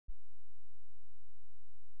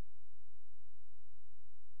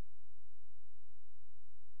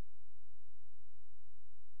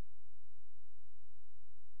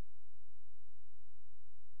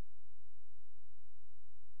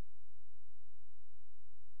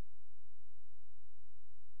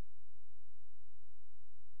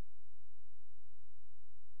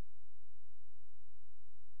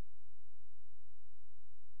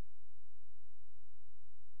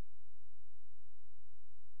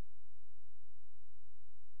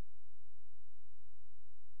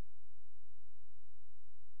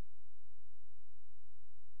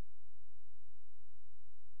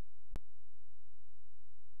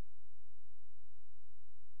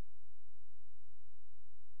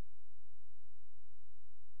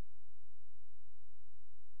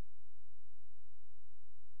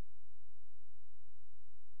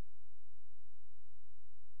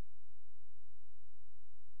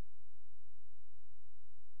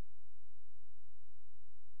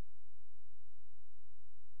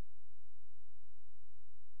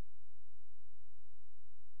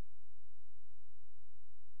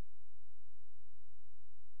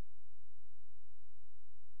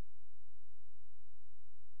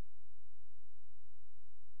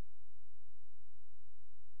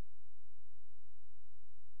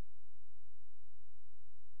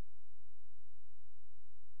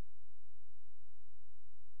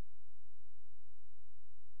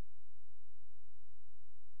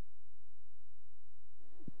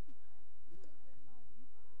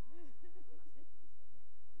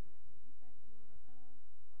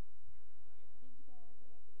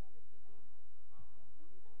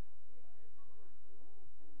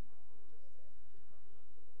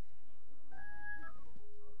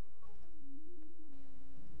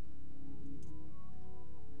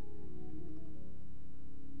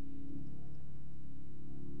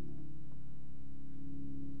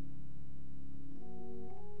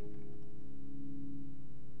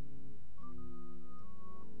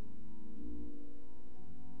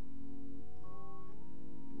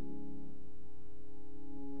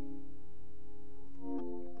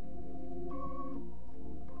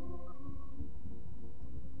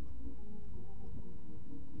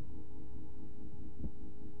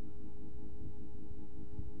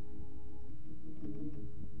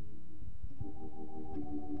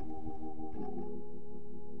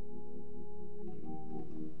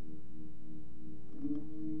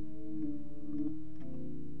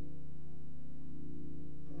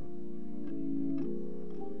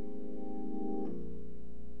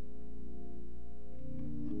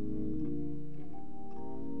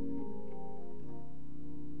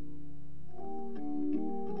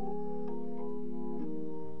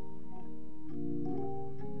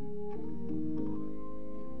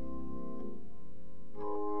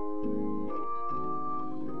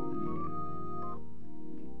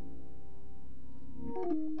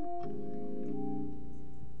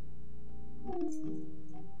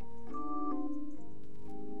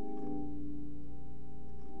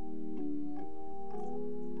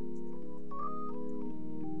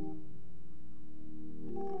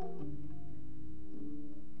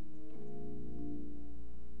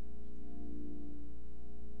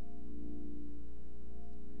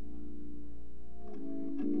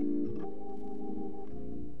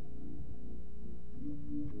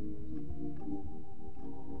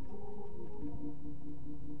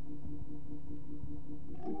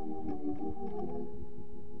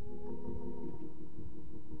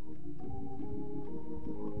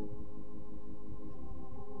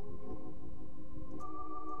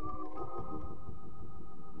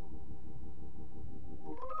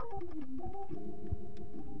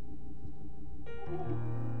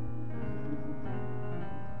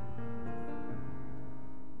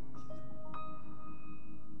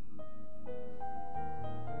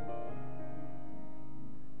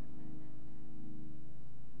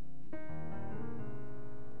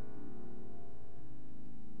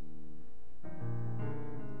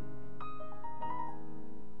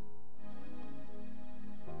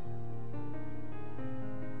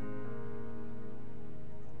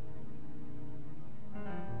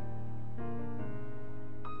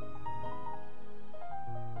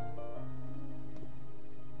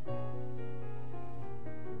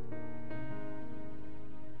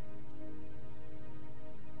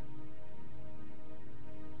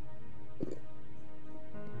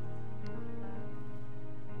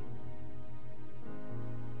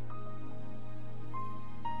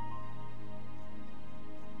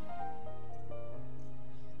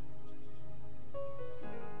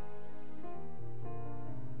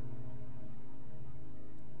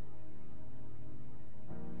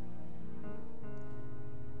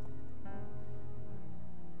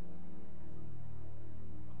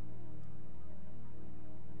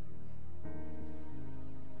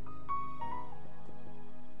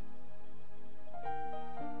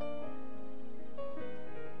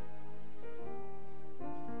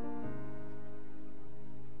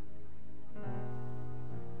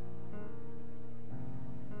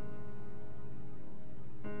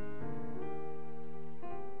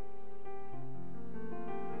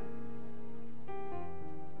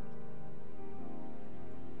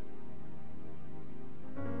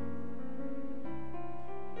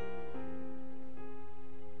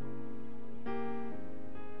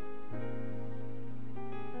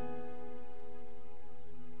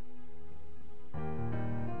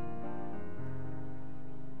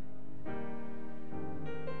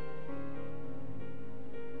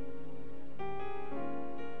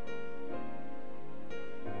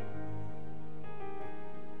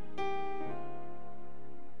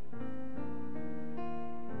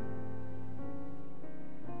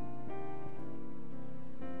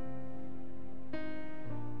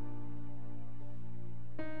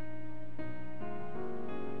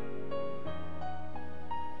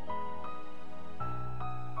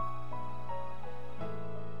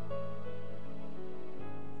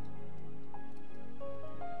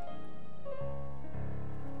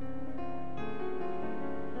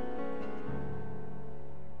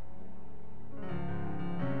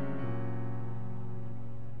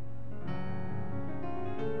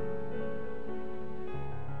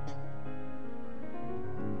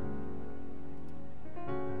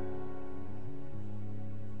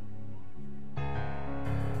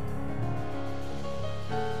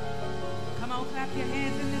clap your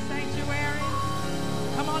hands in the sanctuary.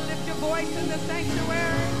 Come on, lift your voice in the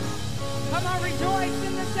sanctuary. Come on, rejoice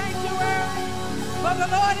in the sanctuary. For the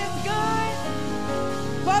Lord is good.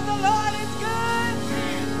 For the Lord is good.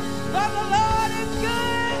 For the Lord is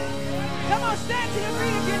good. Come on, stand to your feet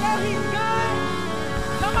if you know he's good.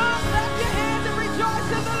 Come on, clap your hands and rejoice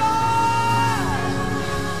in the Lord.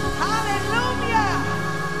 Hallelujah.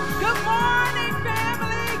 Good morning,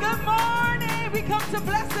 family. Good morning. We come to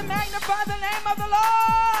bless and magnify the name of the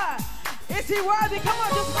Lord. Is he worthy? Come on,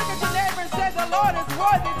 just look at your neighbor and say, the Lord is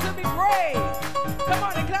worthy to be praised. Come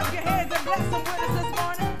on and clap your hands and bless him with us this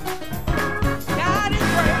morning. God is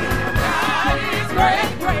great. God is great,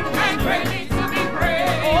 great, and greatly to be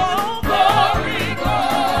praised. Oh, glory,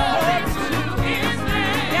 glory to his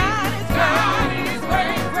name. God is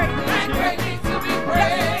great, great, and greatly to be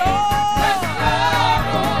praised. Bless the Lord.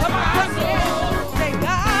 Come on, clap your hands. Say,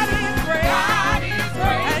 God is great,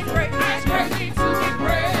 and greatly to be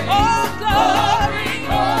praised. Oh, glory,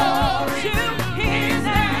 glory to his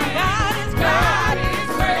name. God is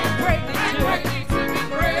great, greatly to be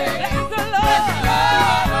praised. Bless the Lord.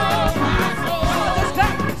 My soul. Just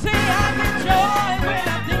clap and say, I get joy when I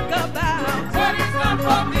think about what he's done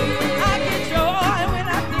for me. I get joy when I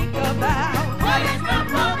think about what he's done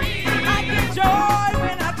for me. I get joy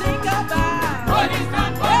when I think about what he's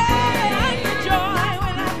done for me. I get joy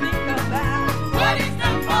when I think about what he's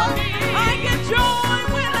done for me. I get joy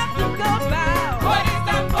when I think about what he's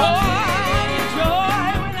done for me. I get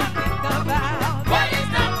joy when I think about what he's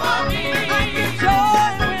done for me. I get joy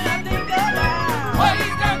when I think about what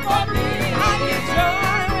he's done for me. I get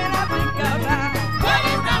joy when I think about what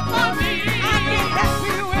he's done for me. I get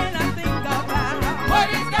happy when I think about what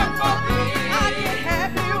he's done for me. I get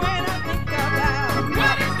happy when I think about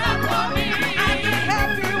what he's done for me. I get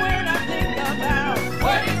happy when I think about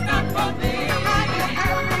what he's done for me. I get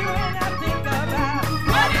happy when I think about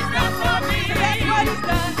what he's done for me. That's what he's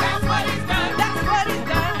done. That's what he's done. That's what he's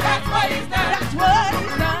done. That's what he's done. That's what he's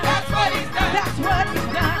done. That's what he's done. That's what he's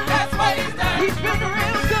done. That's what he's done. He's been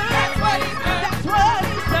real good. That's what he's done. That's what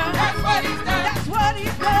he's done. That's what he's done. That's what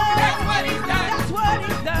he's done. That's what he's done. That's what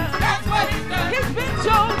he's done. That's what he's done. He's been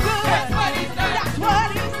so good. That's what he's done. That's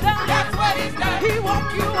what he's done. That's what he's done. He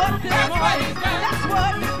woke you up this morning. That's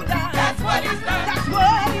what he's done. That's what he's done. That's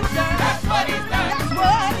what he's done. That's what he's done. That's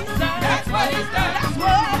what he's done. That's what he's done. That's what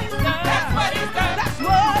he's done. That's what he's done. That's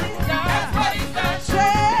what he's done. That's what he's done. Say, I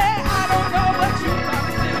don't know what you come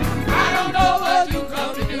to do. I don't know what you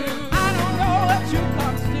come to do. I don't know what you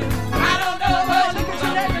come to do. I don't know what you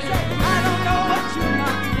come to do. I don't know what you come to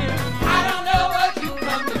do. I don't know what you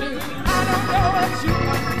come to do. I don't know what you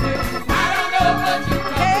come to do. I don't know what you come to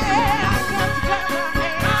do. Yeah, I come to clap my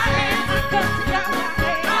hands. I come to clap my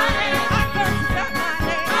hands. I come to clap my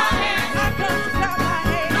hands. I come to clap my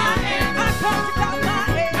hands. I come to clap my hands. I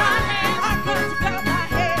come to clap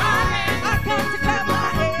my hands. I come to clap my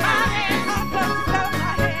hands. I come to clap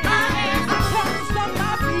my hands. I come to stomp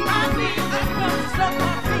my feet. I come to stomp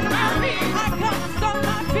my feet. I come to stomp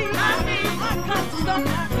my feet. I come to stomp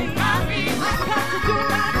my feet. I come to do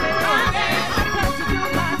my dance. I come to do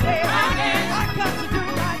my dance. I come to do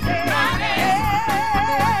my dance.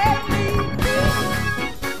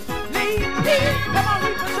 Lead. Come on,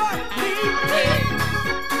 lead for joy. Lead.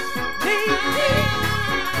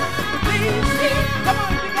 Come on,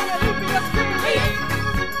 you gotta leap in your spirit. Lead.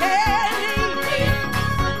 Say,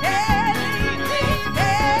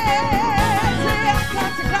 I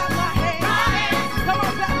come to clap my hands. Come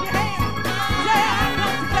on, clap your hands. Say, I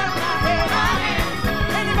come to clap my hands.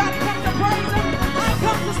 Anybody come to praise him? I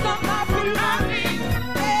come to stomp my feet.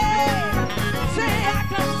 Say, I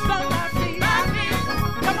come to stomp my feet.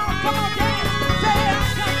 Come on, dance. Say, I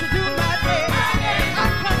come to do my dance. I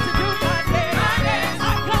come to do my dance. I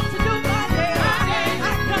come to do my dance. I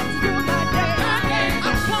come to do my dance. I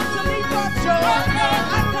come to lead for joy. I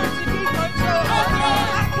come to lead for joy. I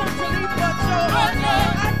come to lead for joy. I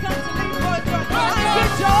come to lead for joy. I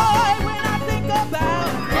get joy when I think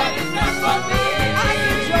about what he's done for me. I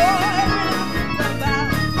get joy when I think about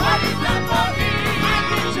what he's done for me. I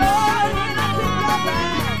get joy when I think about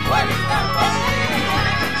what he's done for me. I get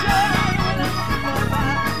joy when I think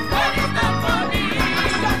about what he's done for me. I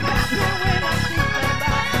start clapping when I think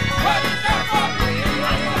about what he's done for me. I start clapping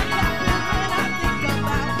when I think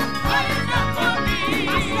about what he's done for me. I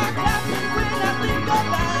start clapping when I think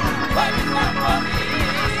about what he's done for me.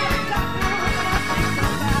 I start clapping when I think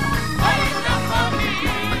about what he's done for me.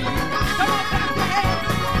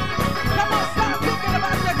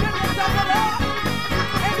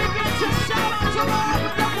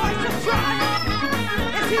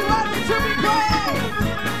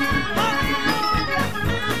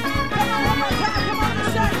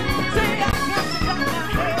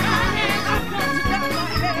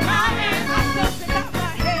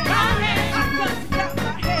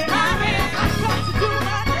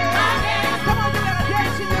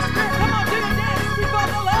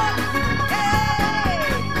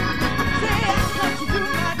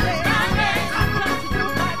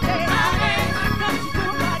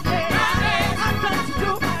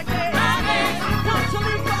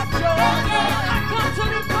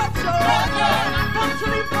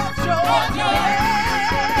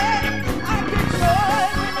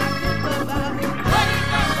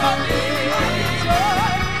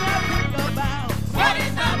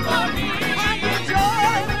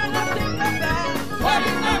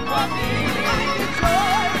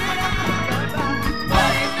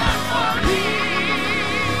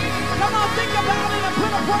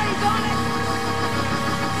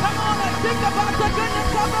 Think about the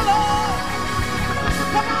goodness of the Lord.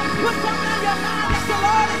 Come on, put something in your mind that the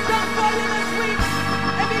Lord has done for you this week.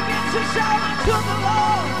 And begin to shout unto the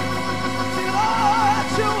Lord. Say, Lord,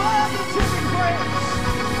 you're worthy to be praised.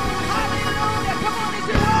 Hallelujah. Come on, is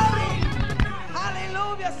it worthy?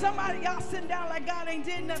 Hallelujah. Somebody, y'all sitting down like God ain't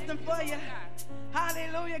did nothing for you.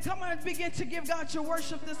 Hallelujah. Come on, begin to give God your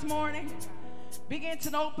worship this morning. Begin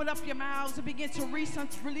to open up your mouths and begin to release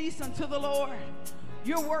unto the Lord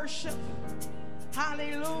your worship.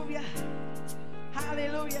 Hallelujah.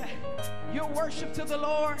 Hallelujah. Your worship to the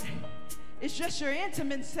Lord. It's just your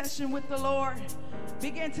intimate session with the Lord.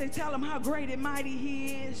 Begin to tell him how great and mighty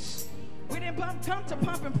he is. We didn't come to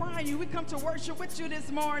pump and prime you. We come to worship with you this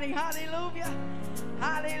morning. Hallelujah.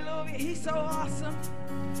 Hallelujah. He's so awesome.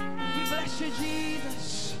 We bless you,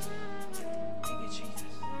 Jesus. Thank you, Jesus.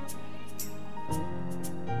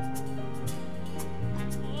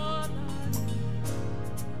 Oh, Lord.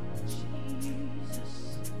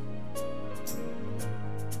 Jesus.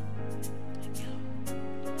 Thank you.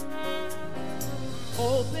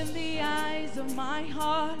 Open the eyes of my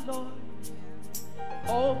heart, Lord.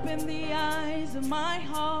 Open the eyes of my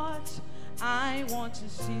heart. I want to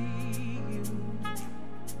see you.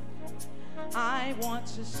 I want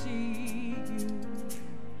to see you.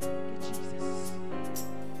 Jesus.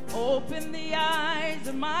 Open the eyes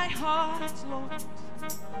of my heart, Lord.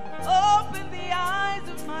 Open the eyes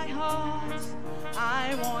of my heart.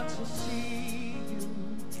 I want to see you.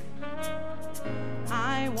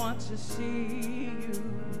 I want to see you.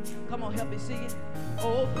 Come on, help me sing it.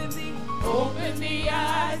 Open the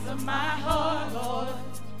eyes of my heart, Lord.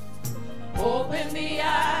 Open the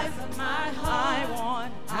eyes of my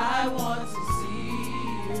heart. I want to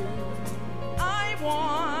see you. I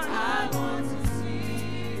want to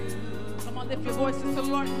see you. Come on, lift your voices to the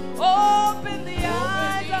Lord. Open the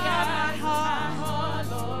eyes of my heart,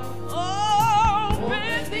 Lord.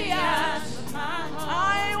 Open the eyes of my heart.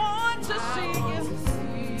 I want to see you.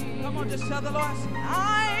 Come on, just tell the Lord,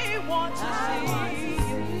 I want to see you.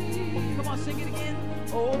 Come on, sing it again.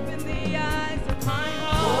 Open the eyes of my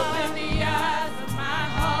heart. Open the eyes of my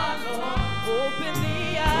heart, Lord. Open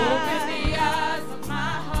the eyes of my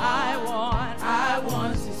heart. I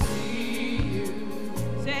want to see you.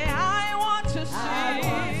 Say, I want to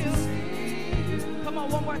see you. Come on,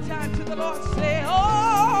 one more time to the Lord. Say,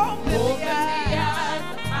 open the eyes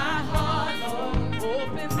of my heart, Lord.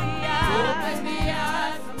 Open the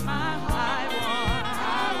eyes of my heart. I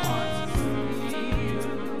want to see you.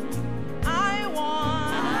 I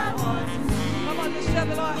want to see you. Come on, just tell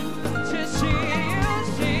the Lord to see you.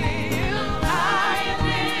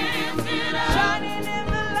 Shining in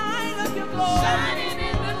the light of your glory.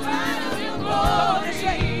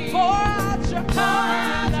 Pour out your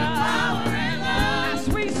power and love. As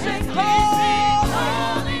we sing, holy,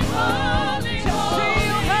 holy, to see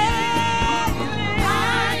you high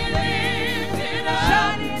and lifted up.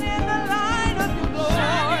 Shining in the light of your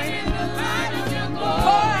glory.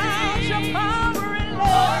 Pour out your power and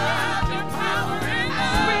love.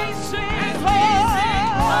 As we sing, holy,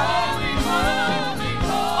 holy, holy.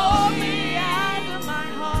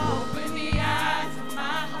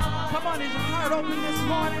 Come on, is your heart open this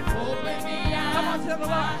morning? Come on, tell the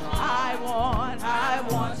Lord, I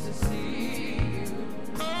want to see you.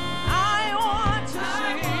 I want to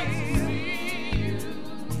see you.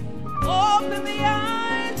 Open the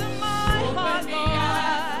eyes of my heart, Lord.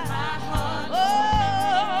 Open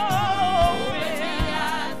the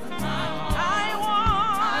eyes of my heart. I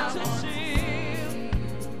want to see you.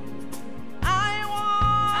 I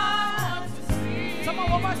want to see you. Come on,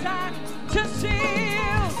 one more time. To see you.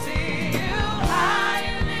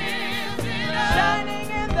 Shining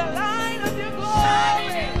in the light of your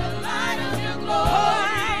glory. Pour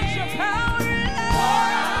out your power and love.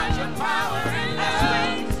 As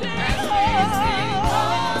we sing,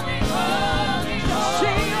 holy, holy,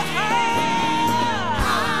 see you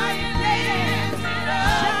high and lifted up.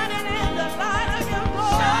 Shining in the light of your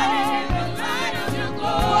glory.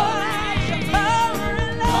 Pour out your power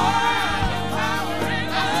and love.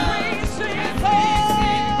 As we sing,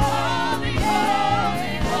 holy,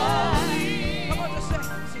 holy. Come on, just say,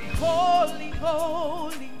 holy,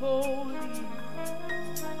 holy, holy.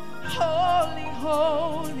 Holy,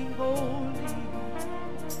 holy, holy.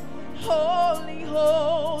 Holy,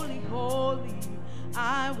 holy, holy.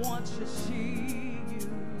 I want to see you.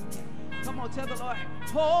 Come on, tell the Lord.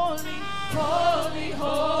 Holy, holy,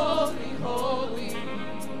 holy, holy.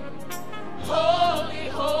 Holy,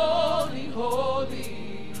 holy,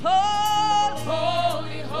 holy.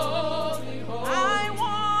 Holy, holy, holy. I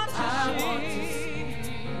want to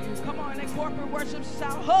see you. Come on, in corporate worship,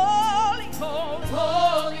 shout, holy, holy,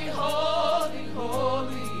 holy, holy.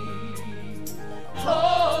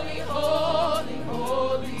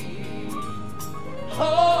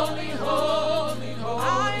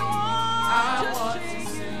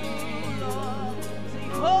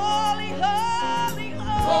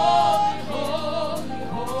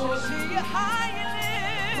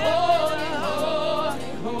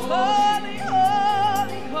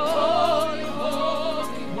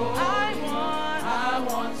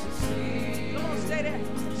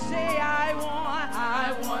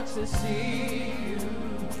 to see you.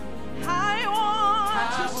 I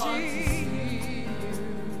want to see you.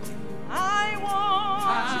 I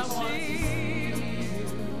want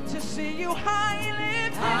to see you high and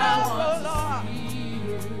lifted up, oh Lord.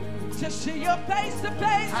 To see your face to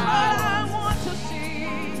face, Lord, I want to see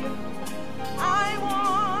you. I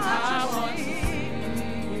want to see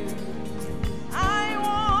you. I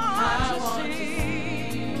want to see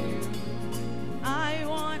you. I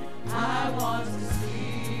want to see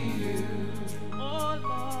you. Oh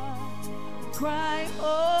Lord, cry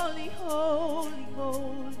holy, holy,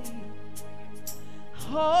 holy.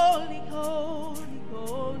 Holy, holy,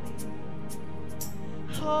 holy.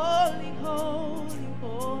 Holy, holy,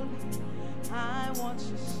 holy. I want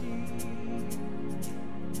to see you.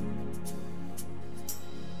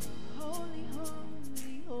 Holy,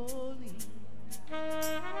 holy, holy.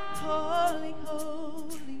 Holy,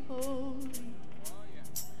 holy, holy.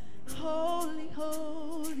 Holy,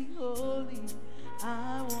 holy, holy.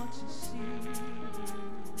 I want to see you.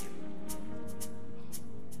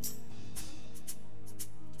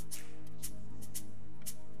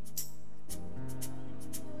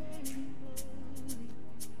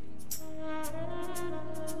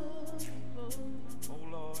 Oh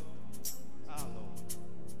Lord, our Lord,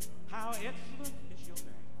 how excellent is your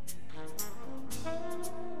name.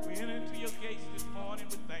 We enter into your gates this morning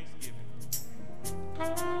with thanksgiving.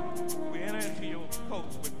 We enter into your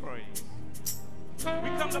courts with praise. We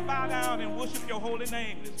come to bow down and worship your holy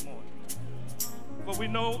name this morning. For we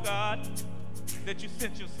know, God, that you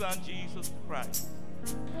sent your son, Jesus Christ.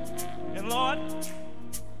 And Lord,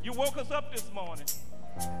 you woke us up this morning.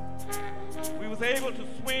 We was able to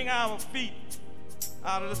swing our feet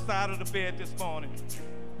out of the side of the bed this morning.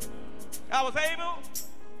 I was able,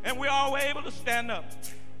 and we all were able to stand up.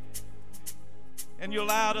 And you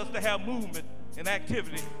allowed us to have movement and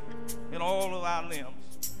activity in all of our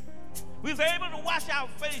limbs. We was able to wash our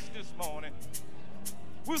face this morning.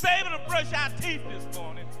 We was able to brush our teeth this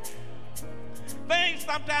morning. Things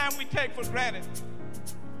sometimes we take for granted.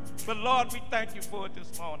 But Lord, we thank you for it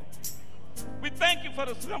this morning. We thank you for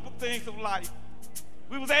the simple things of life.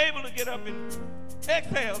 We was able to get up and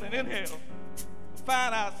exhale and inhale,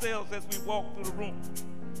 find ourselves as we walk through the room.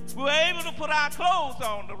 We were able to put our clothes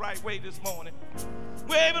on the right way this morning.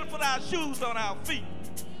 We were able to put our shoes on our feet.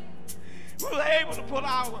 We were able to put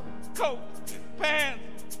our coats,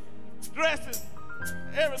 pants, dresses,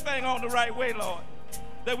 everything on the right way, Lord,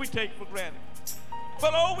 that we take for granted.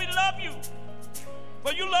 But oh, we love you,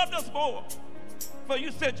 for you loved us more, for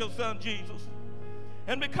you sent your son Jesus.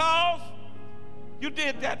 And because you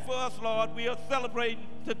did that for us, Lord, we are celebrating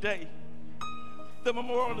today the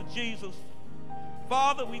memorial of Jesus.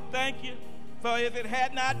 Father, we thank you, for if it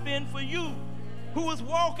had not been for you, who was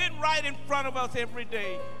walking right in front of us every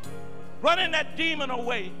day, running that demon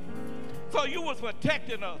away, for you was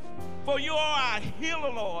protecting us, for you are our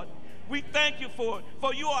healer, Lord. We thank you for it.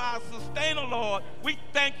 For you are our sustainer, Lord. We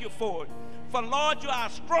thank you for it. For, Lord, you are our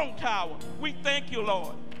strong tower. We thank you,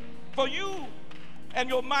 Lord. For you and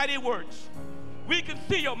your mighty works, we can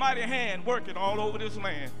see your mighty hand working all over this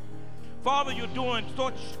land. Father, you're doing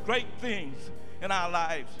such great things in our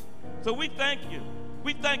lives. So we thank you.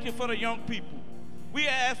 We thank you for the young people. We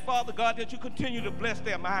ask, Father God, that you continue to bless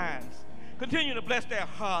their minds. Continue to bless their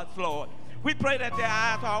hearts, Lord. We pray that their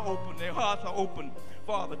eyes are open, their hearts are open,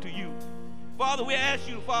 Father, to you. Father, we ask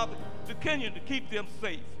you, Father, to continue to keep them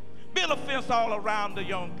safe. Build a fence all around the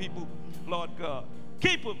young people, Lord God.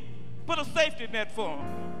 Keep them. Put a safety net for them.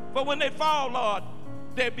 For when they fall, Lord,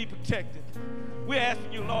 they'll be protected. We're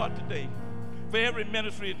asking you, Lord, today, for every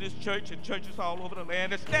ministry in this church and churches all over the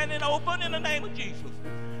land that's standing open in the name of Jesus.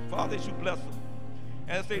 Father, as you bless them,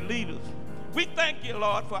 as they lead us. We thank you,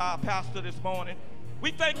 Lord, for our pastor this morning. We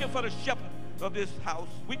thank you for the shepherd of this house.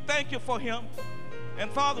 We thank you for him. And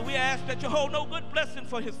Father, we ask that you hold no good blessing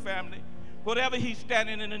for his family, whatever he's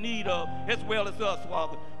standing in the need of, as well as us,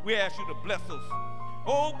 Father. We ask you to bless us.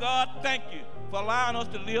 Oh God, thank you for allowing us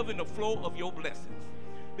to live in the flow of your blessings.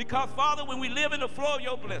 Because Father, when we live in the flow of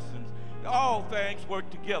your blessings, all things work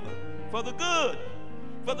together for the good,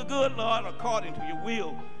 Lord, according to your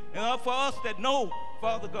will. And for us that know,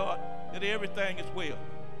 Father God, that everything is well.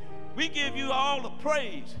 We give you all the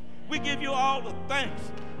praise. We give you all the thanks.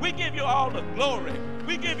 We give you all the glory.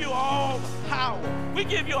 We give you all the power. We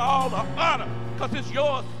give you all the honor, because it's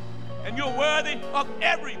yours and you're worthy of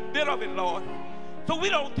every bit of it, Lord. So we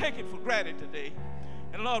don't take it for granted today.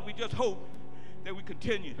 And Lord, we just hope that we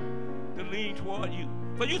continue to lean toward you.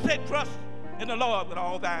 For you said, trust in the Lord with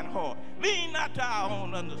all thine heart. Lean not to our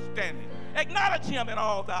own understanding. Acknowledge him in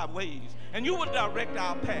all thy ways, and you will direct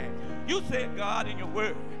our path. You said, God, in your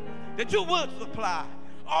word, that you would supply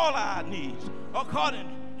all our needs according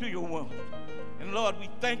to your will. And Lord, we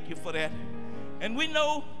thank you for that. And we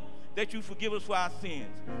know that you forgive us for our sins.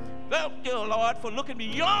 Thank you, Lord, for looking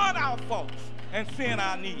beyond our faults and seeing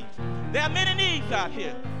our needs. There are many needs out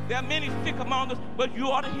here. There are many sick among us, but you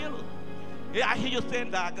are the healer. Yeah, I hear you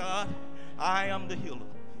saying, thy God, I am the healer.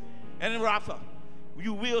 And in Rapha,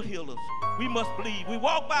 you will heal us. We must believe. We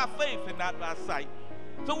walk by faith and not by sight.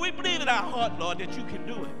 So we believe in our heart, Lord, that you can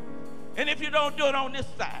do it. And if you don't do it on this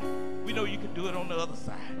side, we know you can do it on the other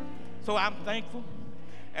side. So I'm thankful,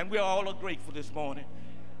 and we all are grateful this morning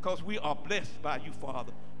because we are blessed by you,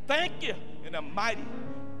 Father. Thank you in the mighty,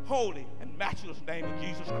 holy, and matchless name of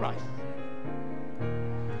Jesus Christ.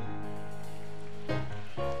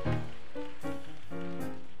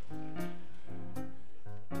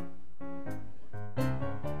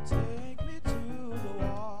 Take me to the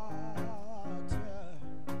water.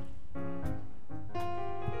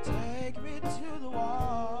 Take me to the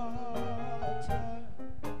water.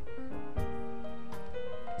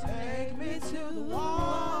 Take me to the water.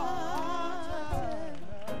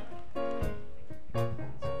 To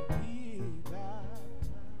be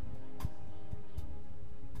baptized.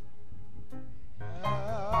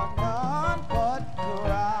 None but the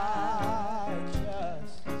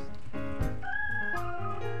righteous.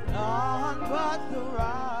 None but the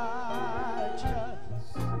righteous.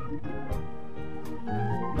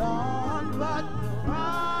 None but the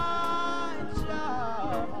righteous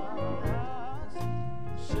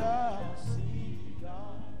shall see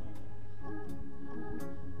God.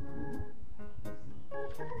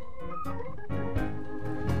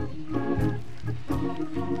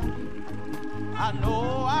 I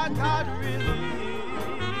know I got relief.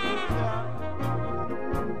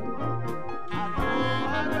 I know I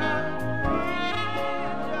got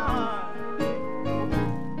relief.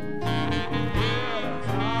 Yes,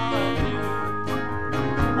 I do.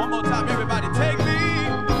 One more time, everybody, take me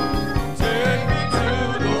to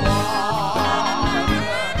the water.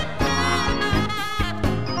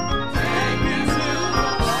 Take me to the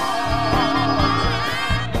water.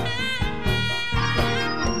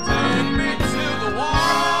 Take me to the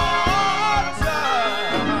water.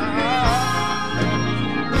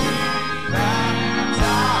 Be baptized.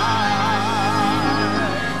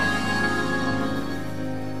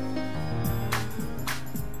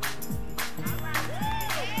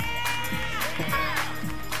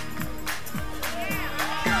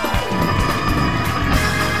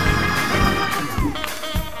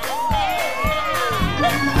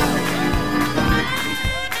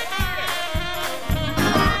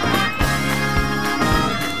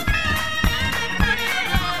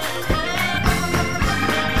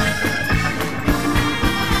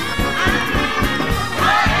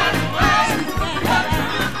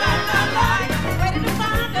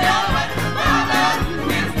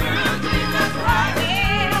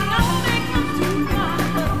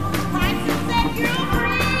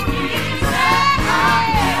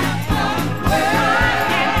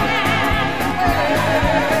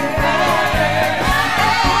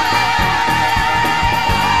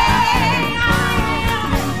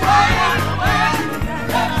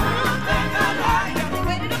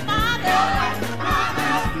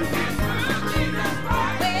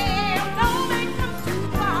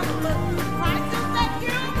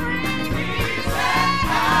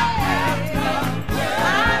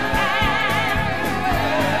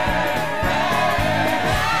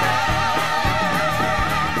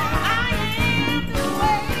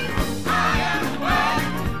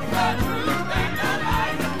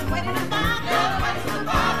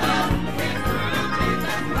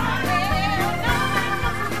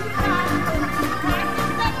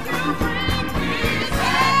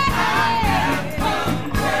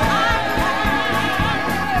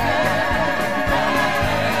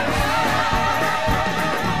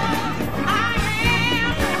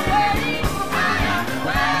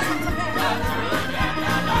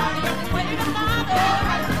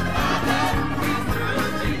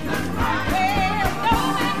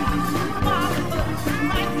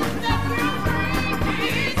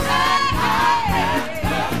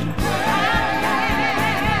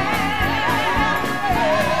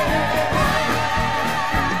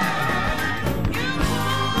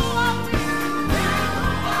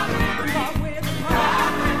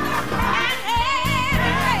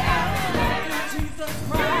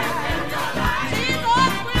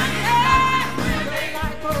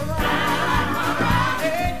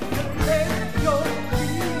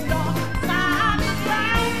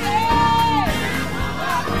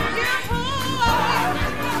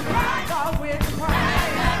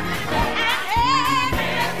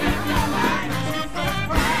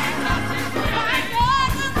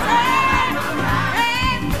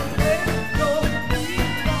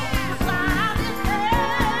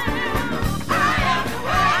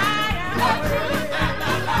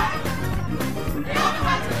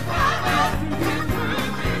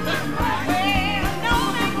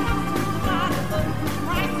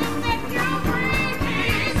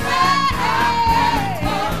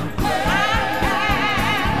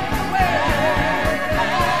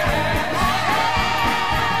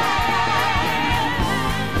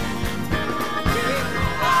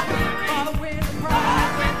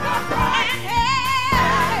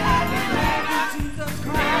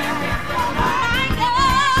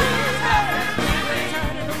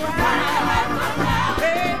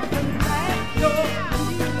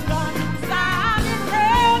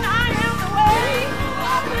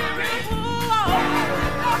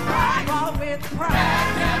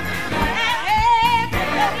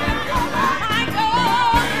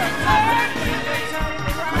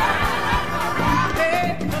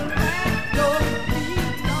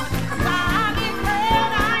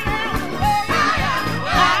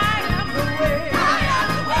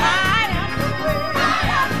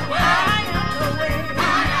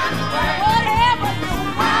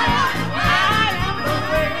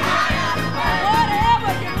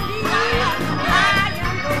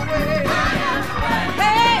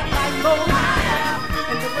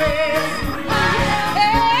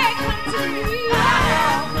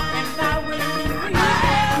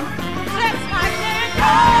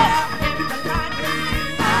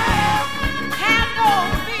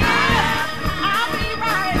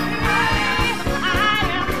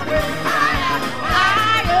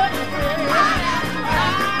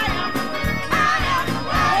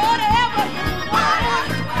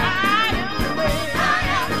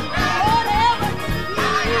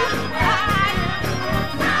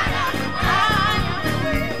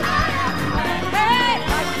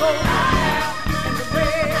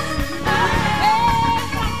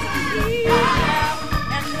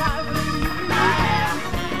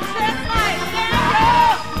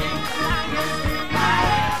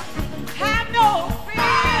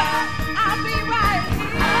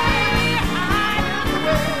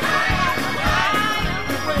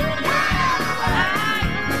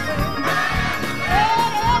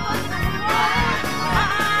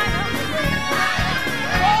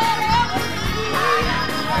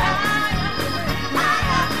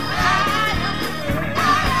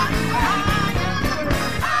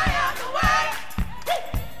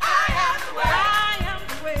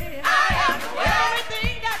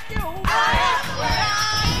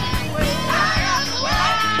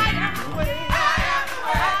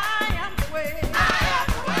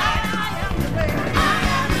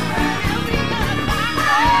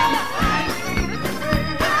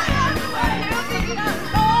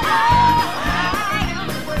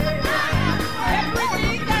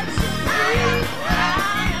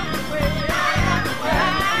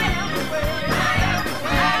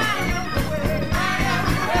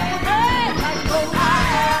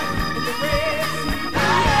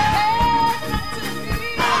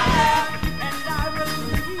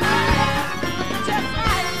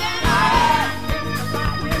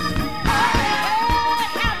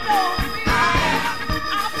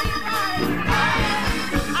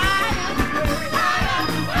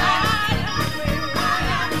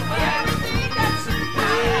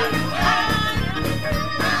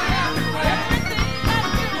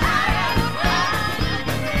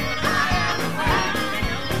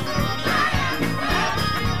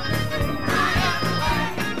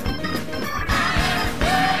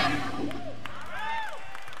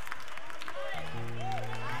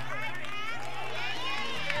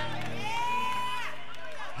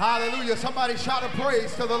 Hallelujah. Somebody shout a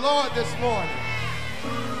praise to the Lord this morning.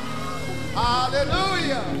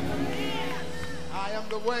 Hallelujah. I am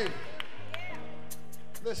the way.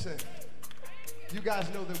 Listen, you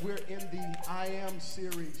guys know that we're in the I Am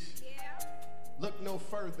series. Look No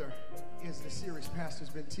Further is the series Pastor's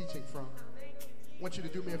been teaching from. I want you to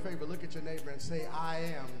do me a favor. Look at your neighbor and say, I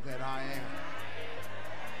am that I am.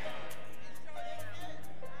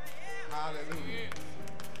 Hallelujah.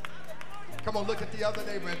 Come on, look at the other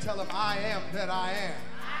neighbor and tell him, I am that I am.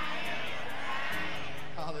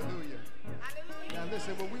 Hallelujah. Now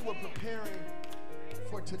listen, when we were preparing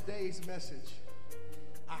for today's message,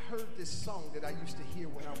 I heard this song that I used to hear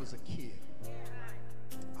when I was a kid.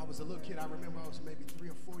 I was a little kid. I remember I was maybe 3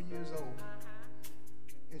 or 4 years old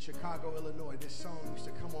in Chicago, Illinois. This song used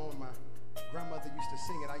to come on. My grandmother used to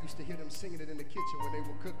sing it. I used to hear them singing it in the kitchen when they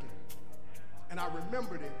were cooking. And I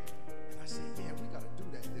remembered it. And I said, yeah, we got to do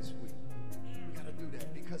that this week. We got to do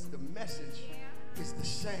that because the message is the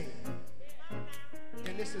same.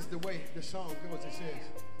 And this is the way the song goes. It says,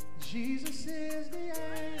 Jesus is the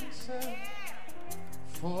answer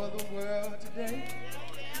for the world today.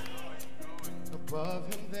 Above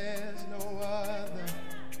him there's no other.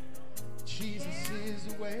 Jesus is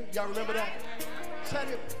the way. Y'all remember that? Say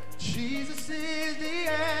it. Jesus is the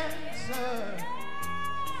answer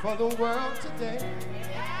for the world today.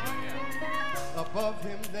 Above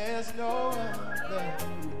him there's no other.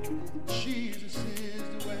 Jesus is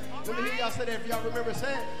the way. Let me hear y'all say that if y'all remember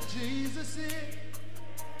saying Jesus is.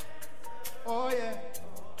 Oh yeah.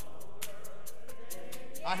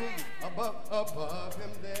 I hear you. Above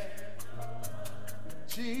him there.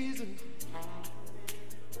 Jesus.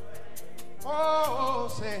 Oh,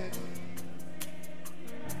 say it.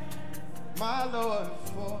 My Lord,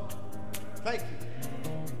 for. Thank you.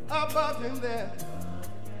 Above him there.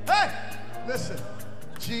 Hey, listen.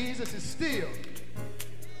 Jesus is still.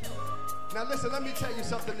 Now listen, let me tell you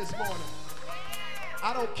something this morning.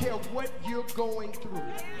 I don't care what you're going through.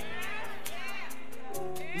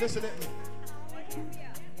 Listen at me.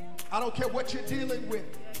 I don't care what you're dealing with.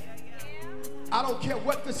 I don't care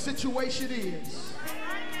what the situation is.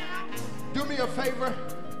 Do me a favor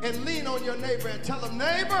and lean on your neighbor and tell him,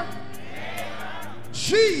 neighbor,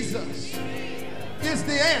 Jesus is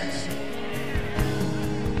the answer.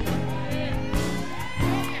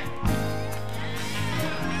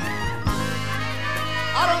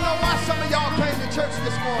 I don't know why some of y'all came to church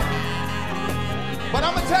this morning, but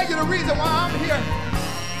I'm going to tell you the reason why I'm here.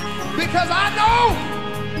 Because I know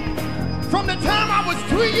from the time I was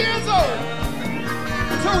 3 years old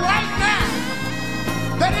to right now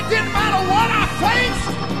that it didn't matter what I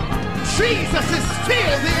faced, Jesus is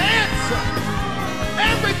still the answer.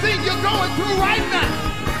 Everything you're going through right now,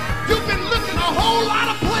 you've been looking a whole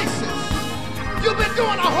lot of places. You've been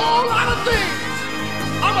doing a whole lot of things.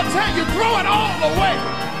 I'm going to tell you, throw it all away.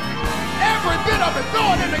 Every bit of it,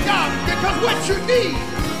 throw it in the God, because what you need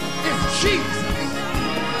is Jesus.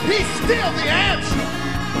 He's still the answer.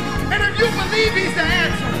 And if you believe he's the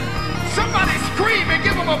answer, somebody scream and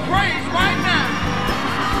give him a praise right now.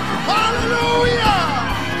 Hallelujah.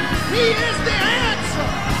 He is the answer.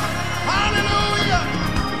 Hallelujah.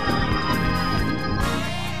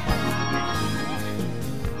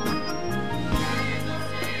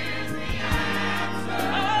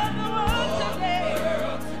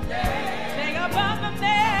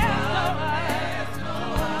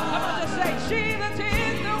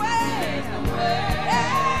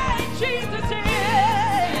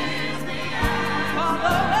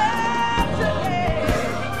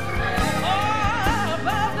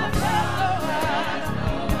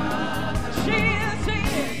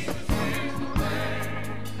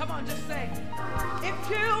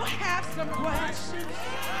 Questions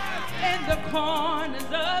in the corners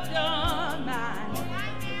of your mind,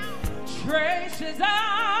 traces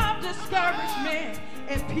of discouragement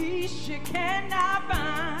and peace you cannot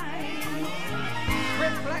find,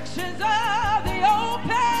 reflections of the old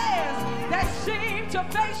past that seem to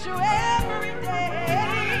face you every day.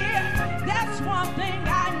 That's one thing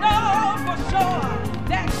I know for sure,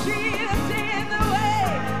 that Jesus is the way.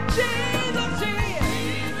 Jesus is.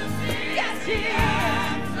 Yes, he is.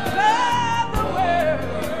 Above the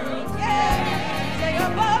world, yeah. Say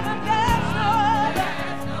above and there's no other.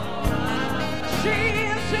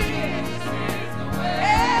 Jesus is.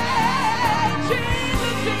 Hey,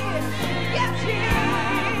 Jesus is. Yes, he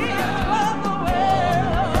is. Above the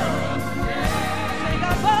world. Say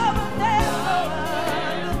above and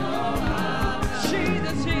there's no other.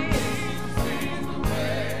 Jesus is.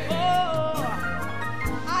 Oh,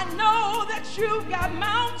 I know that you've got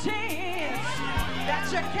mountains that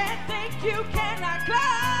you can't think you cannot climb.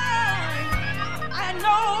 I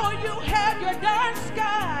know you have your dark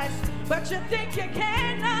skies, but you think you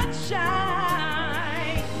cannot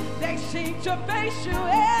shine. They seem to face you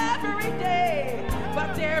every day,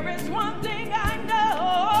 but there is one thing I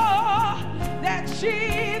know, that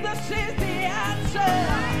Jesus is the answer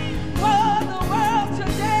for the world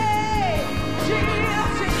today.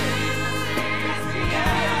 Jesus is the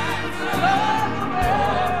answer for the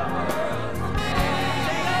world.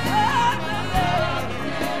 Sing above the name,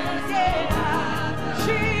 yeah.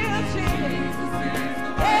 Jesus is,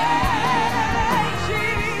 yeah,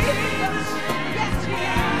 Jesus, yes he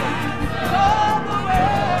is, for the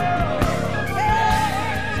world,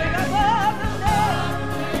 yeah. Sing above the name,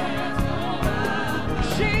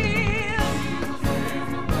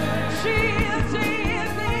 Jesus is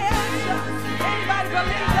the answer. Anybody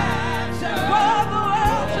believe that? Say for the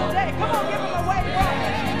world today. Come on, give him a wave up.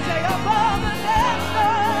 Say above the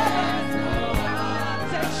nation.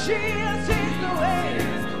 Say Jesus is the way.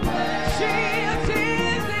 Jesus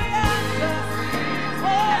is the answer.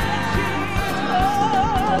 Oh, Jesus for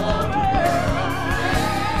the world.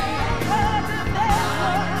 Above the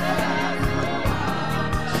nation.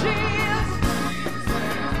 Jesus.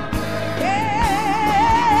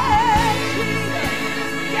 Yeah,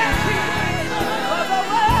 Jesus. Yes, he is for the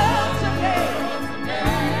world today.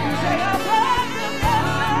 Say above the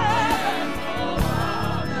nation.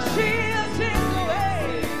 Jesus is the way.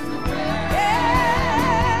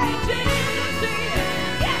 Yeah, Jesus is.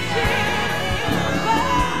 Yes, he is for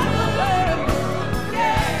the world.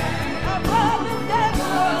 Yeah, above the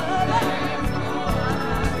nation.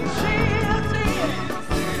 Jesus is.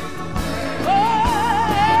 Oh,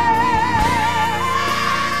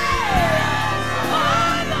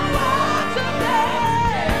 on the world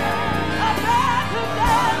today, above the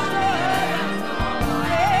nation.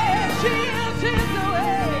 Yeah, Jesus is the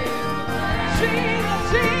way.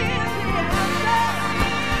 Jesus is the answer.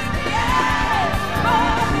 Yeah, for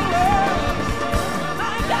the world.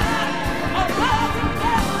 My God, above the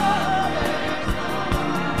nation.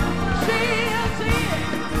 Jesus is.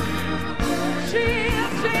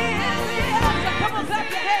 Jesus is the answer. Come on, clap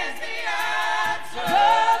your hands.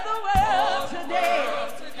 For the world today.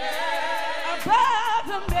 Above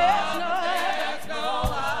the nation.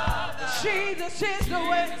 Jesus is the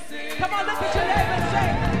way. Come on, look at your neighbor and say,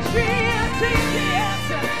 Jesus is the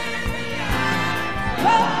answer.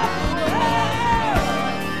 For the world.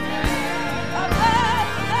 Above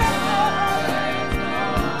the nation.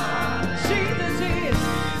 Jesus is.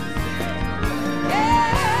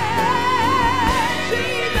 Yeah,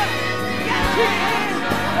 Jesus. Yes, he is.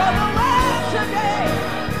 For the world today.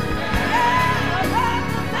 Yeah, above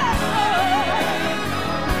the nation.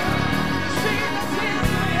 Jesus is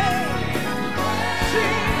the way.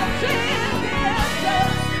 Jesus is the answer.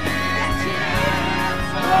 Yes, he is.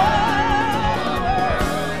 For the world.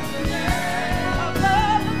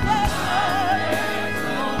 Above the nation.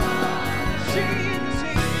 Jesus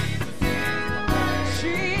is.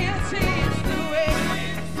 Jesus is the way.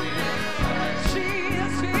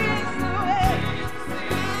 Jesus is the way.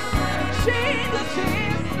 Jesus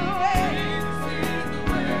is the way.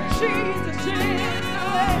 Jesus is the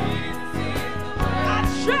way. I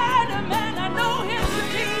tried him and I know him to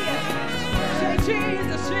be. Say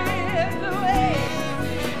Jesus is the way.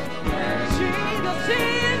 Jesus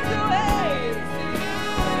is the way.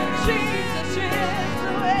 Jesus is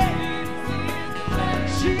the way.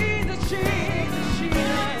 Jesus, Jesus,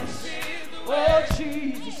 Jesus. Oh,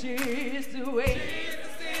 Jesus is the way.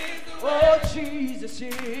 Oh, Jesus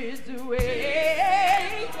is the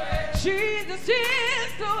way. Jesus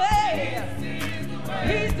is the way.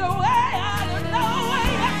 He's the way out of no way.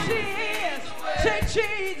 Yes, he is. Say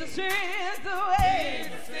Jesus is the way.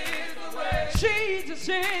 Jesus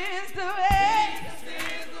is the way.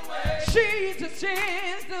 Jesus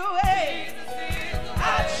is the way. I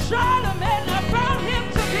tried him and I found him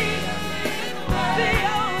to be the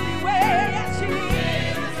only way. Yes, he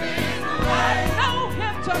is. I know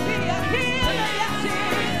him to be a healer. Yes, he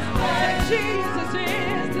is. Say Jesus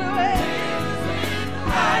is the way.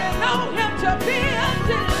 I know him to be a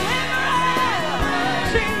deliverer.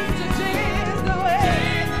 Jesus is the way.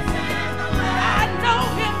 I know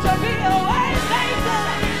him to be a way maker.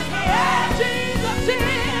 Yeah, Jesus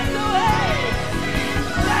is the way.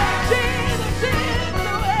 Say Jesus is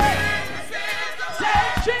the way. Say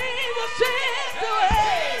Jesus is the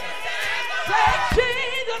way. Say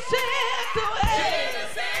Jesus is the way.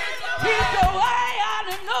 He's the way out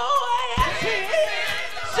of no way. Yes, he is.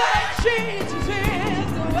 Say Jesus is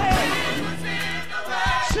the way.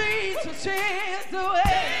 Jesus is the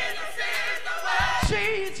way.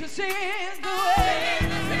 Jesus is the way.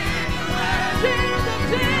 Jesus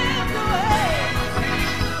is the way.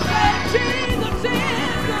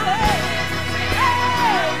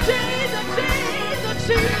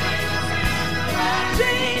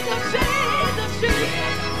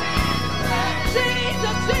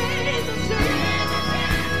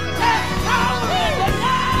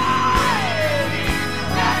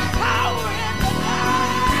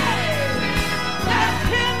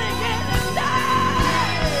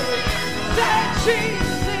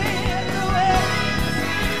 Jesus is the way.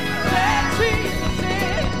 Said Jesus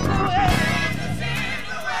is the way.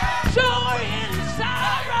 Joy in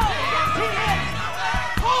sorrow, yes he is.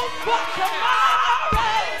 Hope for tomorrow.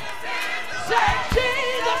 Said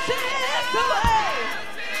Jesus is the way.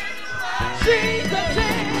 Jesus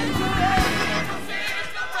is the way.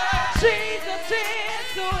 Jesus is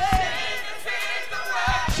the way.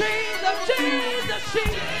 Jesus, Jesus,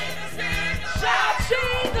 Jesus. Shout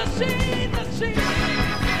Jesus, Jesus, Jesus.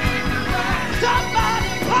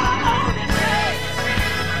 Somebody call on his name.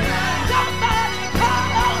 Somebody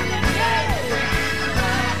call on his name.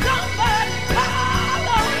 Somebody call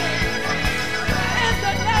on him. In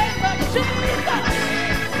the name of Jesus.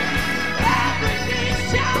 Every knee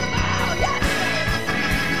shall bow, yes.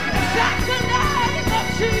 It's at the name of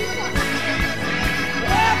Jesus.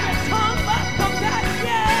 Every tongue must confess,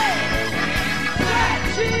 yes. That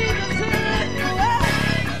Jesus is the way.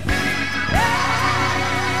 Yeah.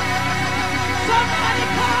 Somebody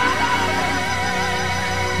call on him.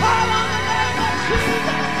 Call on the name of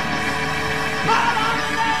Jesus. Call on the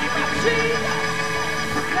name of Jesus.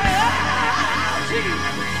 Say, oh,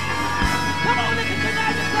 Jesus. Come on, look at your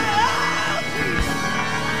neighbor and say, oh, Jesus.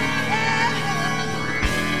 Yeah.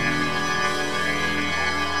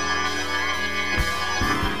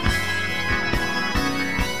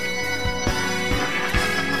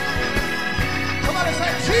 Somebody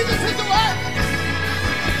say, Jesus is the way.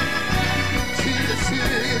 Jesus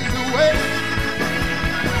is the way.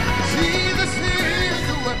 Jesus is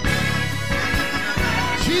the way.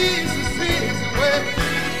 Jesus is the way.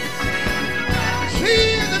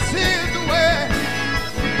 Jesus is the way.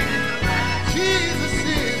 Jesus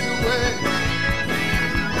is the way.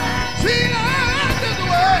 Jesus is the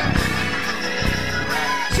way.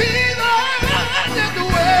 Jesus is the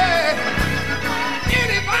way.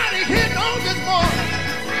 Anybody here know this morning?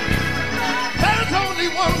 There's only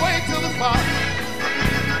one way to the Father.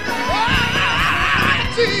 Oh,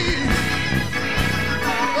 Jesus.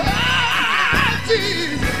 Oh,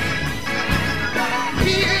 Jesus.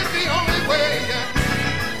 He is the only way.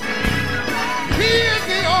 He is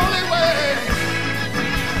the only way.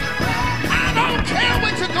 I don't care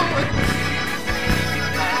what you're doing.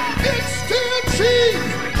 It's still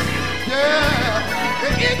Jesus. Yeah.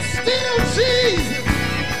 It's still Jesus.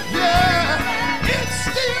 Yeah. It's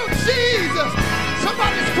still Jesus.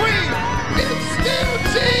 Somebody scream. It's still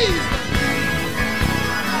Jesus.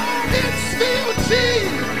 It's still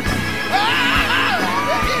Jesus. Ah,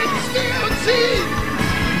 it's still Jesus.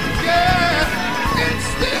 Yeah. It's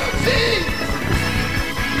still Jesus.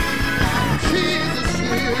 Jesus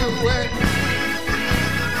is the way.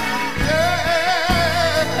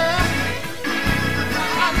 Yeah.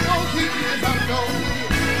 I know he is. I know he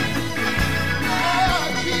is. Oh,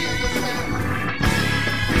 Jesus is.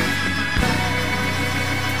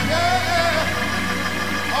 Yeah.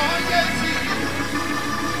 Oh, yes, he is.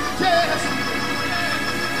 Yes.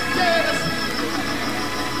 Yes.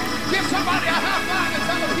 Give somebody a high five and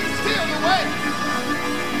tell them he's still the way.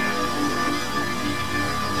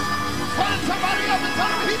 Find somebody else and tell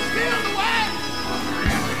them he's still the way.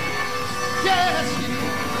 Yes, he is.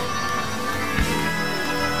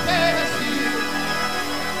 Yes, he is.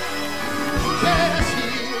 Yes, he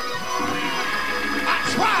is. I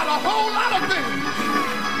tried a whole lot of things,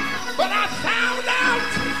 but I found out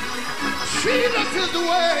Jesus is the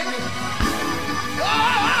way.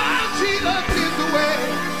 Oh, Jesus is the way.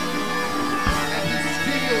 And he's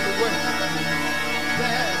still the way.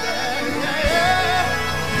 Yeah, yeah, yeah, yeah.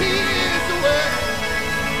 He is the way.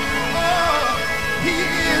 Oh, he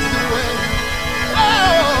is the way.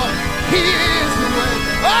 Oh, he is the way.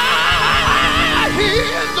 Ah, he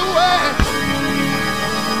is the way.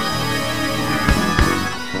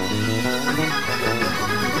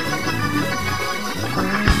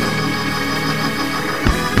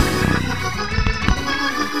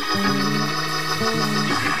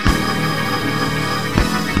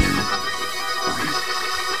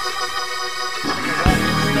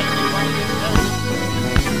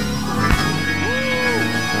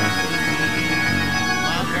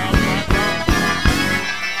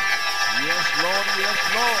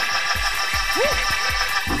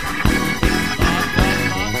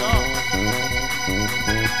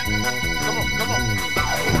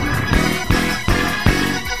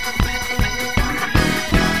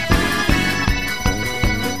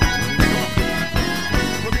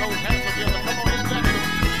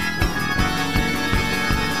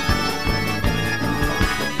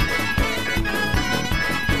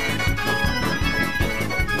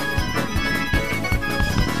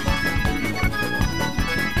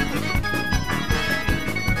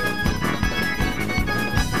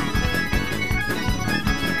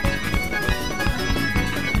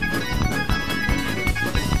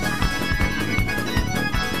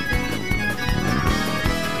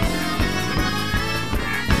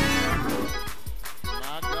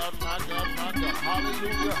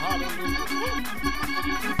 hallelujah,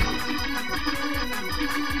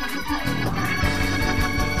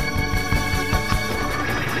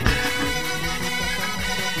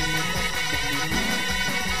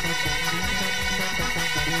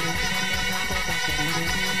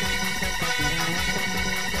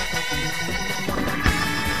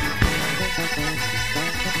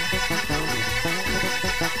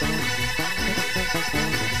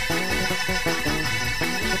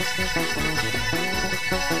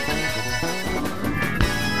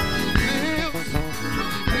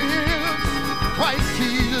 Christ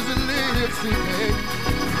Jesus lives today.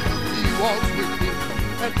 He walks with me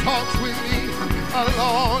and talks with me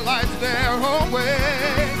along life's narrow way.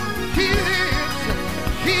 He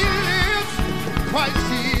lives, Christ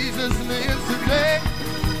Jesus lives today.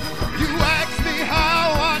 You ask me how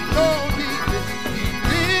I know he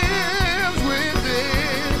lives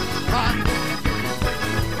within my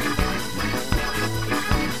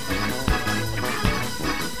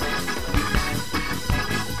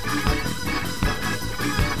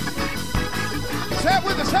say it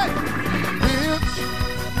with us, say, he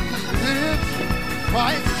lives,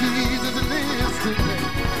 Christ Jesus lives today.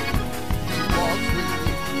 He walks with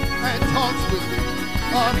me and talks with me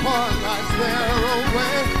upon life's narrow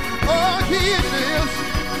way. Oh, he lives,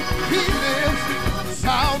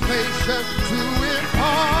 salvation to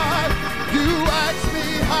impart. You ask me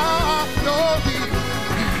how I know he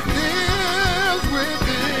lives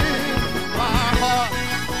within my heart.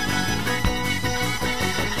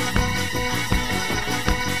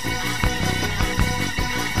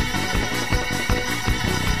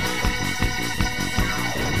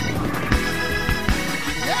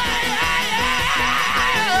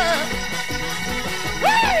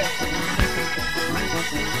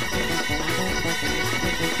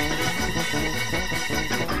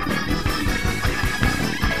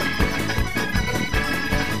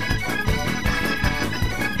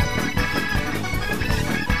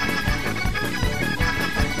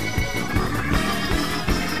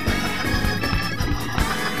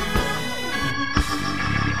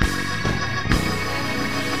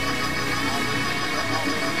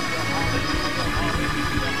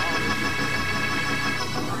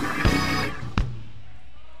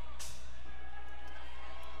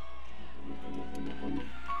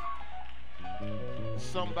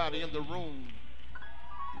 Somebody in the room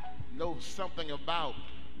knows something about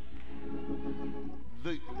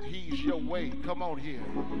he's your way. Come on here.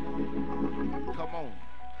 Come on.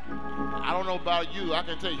 I don't know about you. I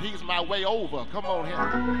can tell you, he's my way over. Come on here.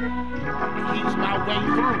 He's my way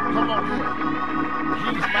through. Come on here.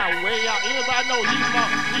 He's my way out. Anybody know he's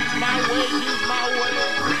my way. He's my way.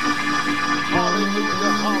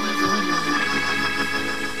 Hallelujah. Hallelujah.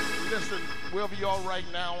 Listen, wherever you are right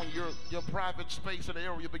now in your private space and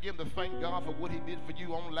area, begin to thank God for what he did for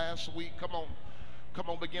you on last week. Come on. Come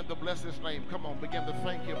on, begin to bless his name. Come on, begin to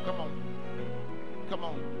thank him. Come on. Come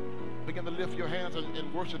on. Begin to lift your hands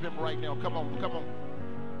and worship him right now. Come on, come on.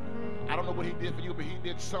 I don't know what he did for you, but he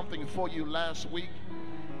did something for you last week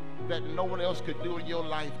that no one else could do in your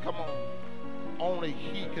life. Come on. Only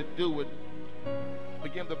he could do it.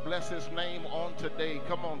 Begin to bless his name on today.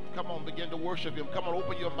 Come on, come on, begin to worship him. Come on,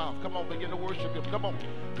 open your mouth. Come on, begin to worship him. Come on,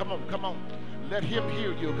 come on, come on. Let him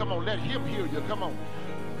hear you. Come on, let him hear you. Come on.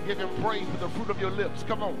 Give him praise for the fruit of your lips.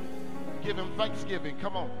 Come on. Give him thanksgiving.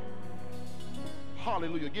 Come on.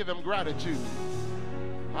 Hallelujah. Give him gratitude.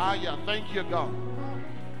 Ah, yeah. Thank you, God.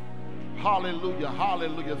 Hallelujah.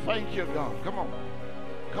 Hallelujah. Thank you, God. Come on.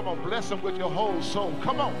 Come on. Bless him with your whole soul.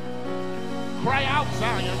 Come on. Cry out,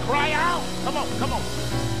 Zion. Cry out. Come on. Come on.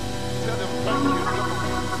 Tell him thank you. Come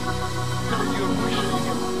on. Tell him you appreciate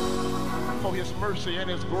him for his mercy and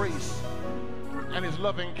his grace and his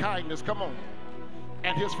loving kindness. Come on.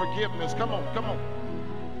 And his forgiveness. Come on. Come on.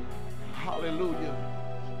 Hallelujah.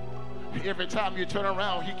 Every time you turn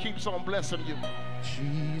around, he keeps on blessing you.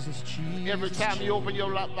 Jesus, Jesus. Every time you open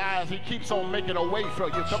your eyes, he keeps on making a way for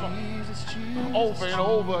you. Come on. Jesus, Jesus. Over and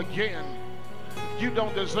over again. You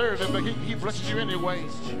don't deserve it, but he blesses you anyway.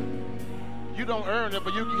 You don't earn it,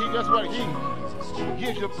 but he does what? He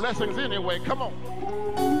gives you blessings anyway. Come on.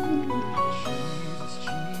 Jesus,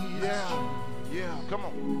 Jesus. Yeah. Yeah. Come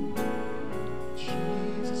on.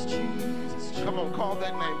 Jesus, Jesus. Come on. Call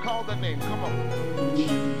that name. Call that name. Come on.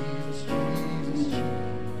 Jesus.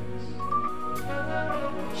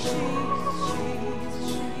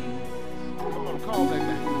 Come on, call that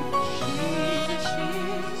name.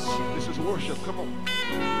 This is worship. Come on.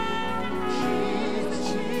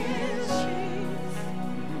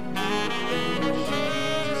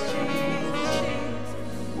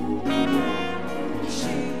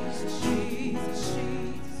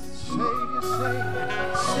 Savior, Savior.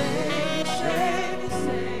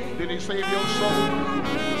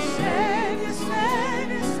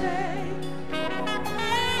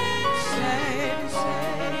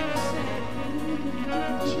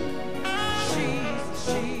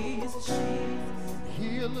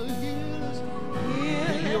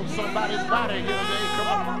 somebody's body here today. Come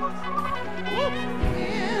on. Woo.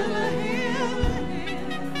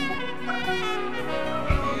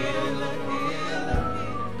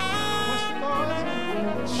 What's the Lord's name?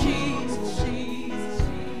 Jesus, Jesus,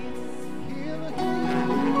 Jesus.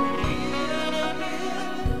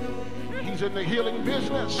 He's in the healing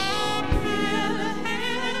business.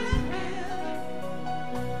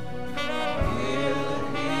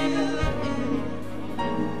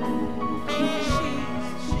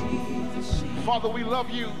 Father, we love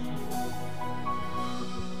you.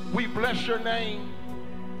 We bless your name.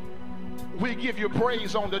 We give you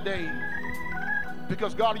praise on today.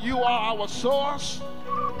 Because God, you are our source.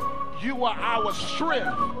 You are our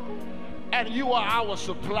strength. And you are our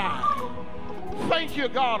supply. Thank you,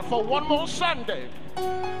 God, for one more Sunday.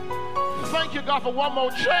 Thank you, God, for one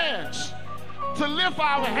more chance to lift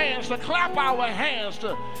our hands, to clap our hands,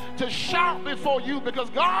 to shout before you, because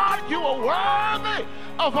God, you are worthy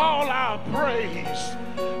of all our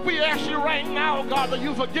praise. We ask you right now, God, that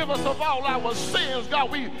you forgive us of all our sins.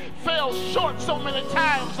 God, we fell short so many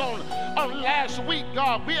times on last week,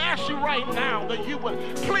 God. We ask you right now that you would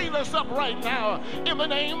clean us up right now in the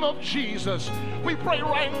name of Jesus. We pray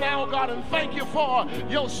right now, God, and thank you for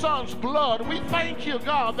your son's blood. We thank you,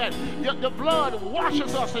 God, that the blood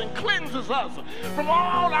washes us and cleanses us from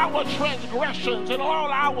all our transgressions and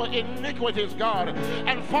all our iniquities, God.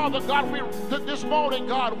 And Father God, this morning,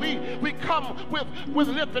 God, we come with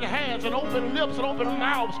lifted hands and open lips and open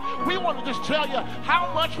mouths. We want to just tell you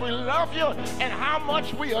how much we love you and how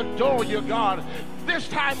much we adore you, God. This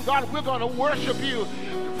time, God, we're going to worship you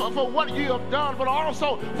for what you have done, but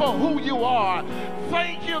also for who you are.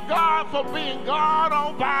 Thank you, God, for being God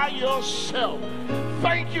all by yourself.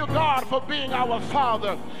 Thank you, God, for being our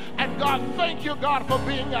Father. And God, thank you, God, for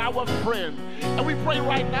being our friend. And we pray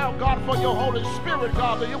right now, God, for your Holy Spirit,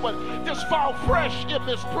 God, that you would just fall fresh in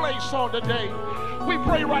this place on today. We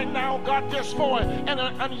pray right now, God, just for an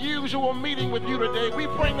unusual meeting with you today. We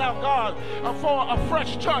pray now, God, for a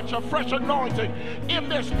fresh touch, a fresh anointing in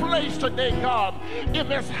this place today, God. In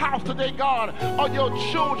this house today, God, are your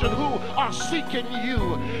children who are seeking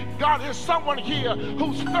you. God, is someone here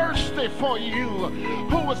who's thirsty for you,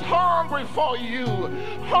 who is hungry for you,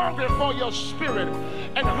 hungry for your spirit,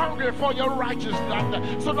 and hungry for your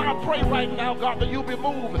righteousness. So now I pray right now, God, that you be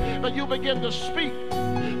moved, that you begin to speak,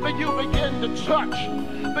 that you begin to touch,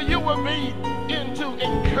 that you will begin to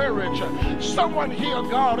encourage. Someone here,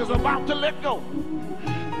 God, is about to let go.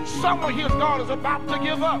 Someone here, God, is about to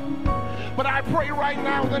give up. But I pray right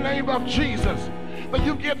now in the name of Jesus that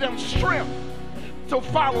you give them strength to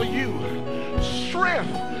follow you,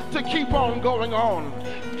 strength to keep on going on.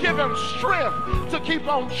 Give them strength to keep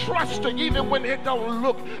on trusting even when it don't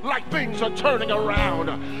look like things are turning around.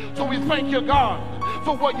 So we thank you, God,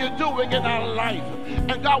 for what you're doing in our life.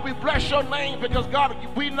 And God, we bless your name because, God,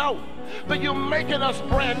 we know that you're making us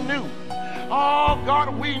brand new. Oh,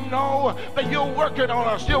 God, we know that you're working on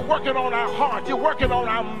us. You're working on our heart. You're working on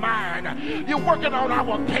our mind. You're working on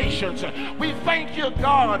our patience. We thank you,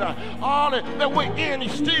 God, that we're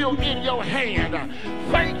still in your hand.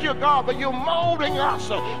 Thank you, God, that you're molding us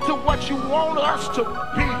to what you want us to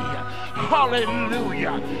be.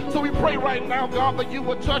 Hallelujah. So we pray right now, God, that you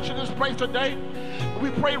will touch in this place today. We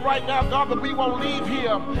pray right now, God, that we won't leave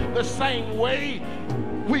here the same way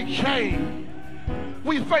we came.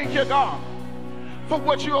 We thank you, God, for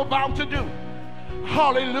what you're about to do.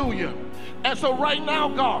 Hallelujah. And so right now,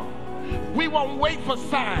 God, we won't wait for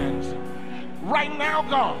signs. Right now,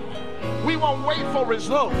 God, we won't wait for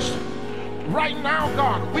results. Right now,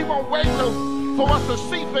 God, we won't wait for us to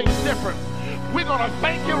see things different. We're going to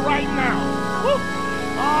thank you right now. Woo.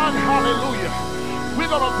 Oh, hallelujah. We're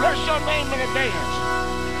going to bless your name in advance.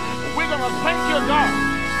 We're going to thank you, God,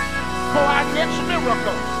 for our next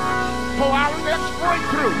miracle, for our next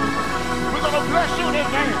breakthrough. We're going to bless you in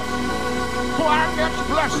advance for our next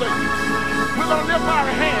blessing. We're going to lift our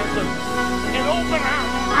hands and open our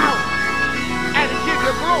mouth and give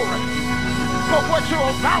you glory for what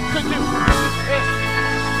you're about to do.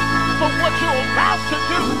 For what you're about to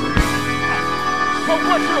do. For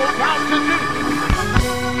what you're about to do.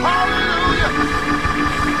 Hallelujah.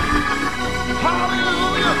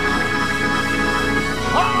 Hallelujah.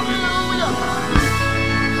 Hallelujah.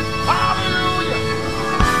 Hallelujah.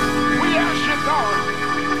 We ask you, God,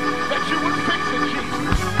 that you would fix it,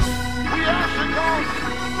 Jesus. We ask you, God,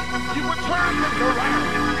 you would turn things around.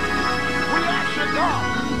 We ask you, God,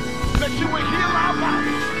 that you would heal our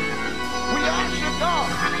bodies. We ask you, God,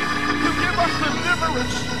 to give us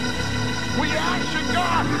deliverance. We ask you,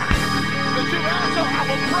 God, that you answer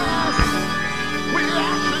our prayers. We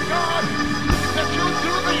ask you, God, that you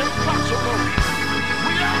do the impossible.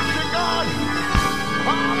 We ask you,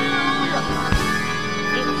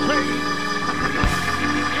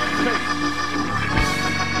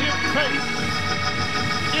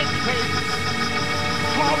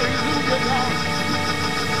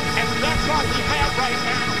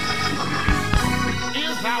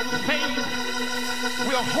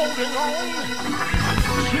 We're holding on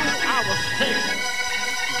to our faith.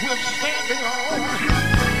 We're standing on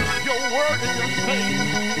your word and your faith.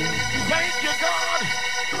 Thank you, God.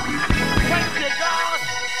 Thank you, God,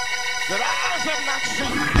 that eyes have not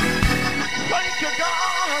seen. Thank you,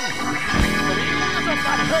 God, that ears have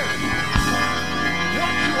not heard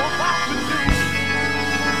what you're about to do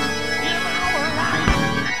in our life.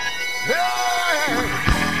 Hey,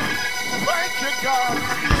 thank you, God.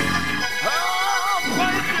 Oh,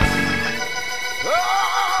 thank you. Oh,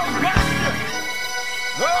 thank you.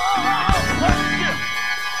 Oh, thank you.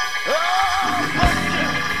 Oh, thank you.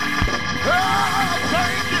 Oh,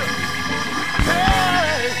 thank you.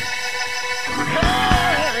 Hey, hey,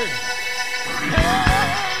 hey,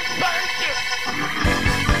 thank you.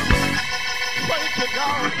 Thank you,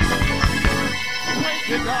 God. Thank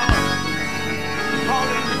you, God.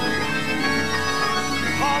 Hallelujah.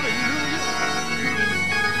 Hallelujah.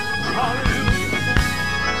 Hallelujah.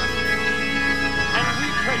 And we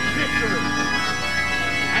claim victory.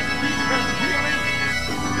 And we claim healing.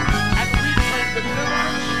 And we claim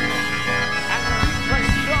deliverance. And we claim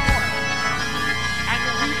joy. And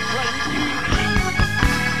we claim peace.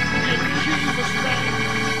 In Jesus' name.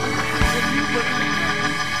 If you believe it,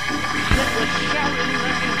 can you shout in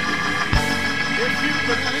name? If you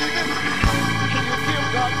believe it, can you give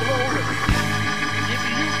God glory? If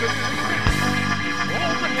you believe it,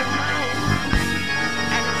 open your mouth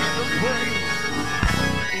and give Him praise.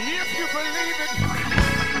 If you believe it,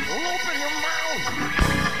 open your mouth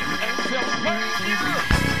and say, thank you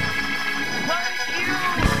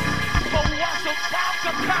for what's about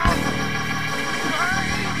to come.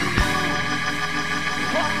 Thank you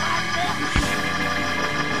for my next.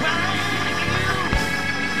 Thank you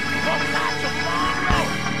for my tomorrow.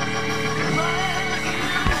 Thank you.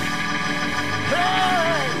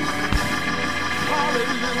 Hey,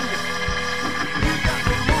 hallelujah. We got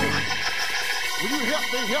to move. Will you help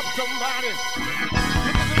me help somebody?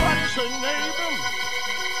 Look at somebody and say, neighbor,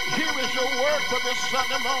 here is your word for this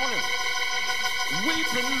Sunday morning.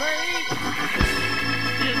 We've been made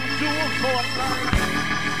endure for a night,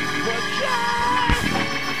 but joy.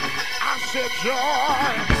 I said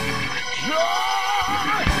joy, joy,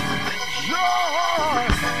 joy,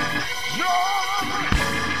 joy,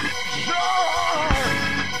 joy,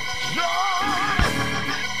 joy,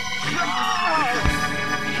 joy.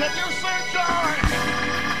 Can you say joy?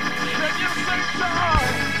 Can you say joy?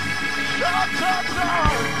 Joy, joy,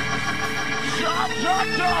 joy, joy, joy,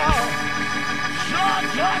 joy, joy,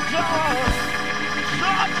 joy, joy,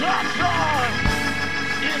 joy, joy, joy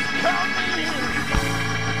is coming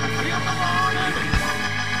in the morning.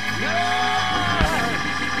 Yeah,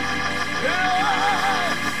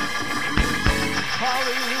 yeah.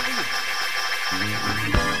 Hallelujah,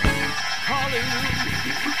 hallelujah.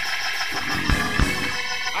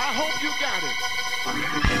 I hope you got it.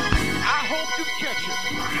 I hope you catch it.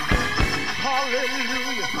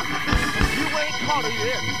 Hallelujah. You ain't caught it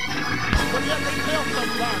yet. But let me tell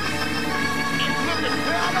somebody. It's looking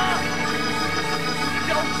better.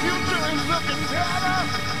 Your future is looking better.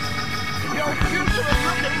 Your future is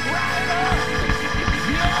looking brighter.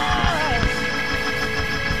 Yeah.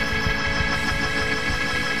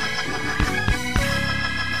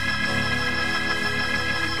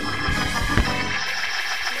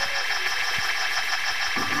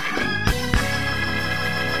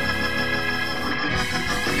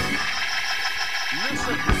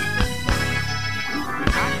 Listen,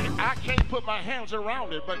 I can't put my hands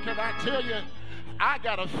around it, but can I tell you, I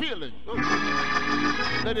got a feeling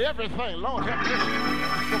that everything, Lord have mercy.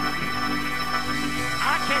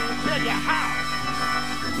 I can't tell you how,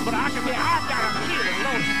 but I can say I got a feeling,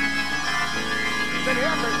 Lord, that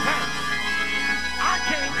everything, I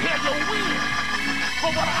can't tell you when,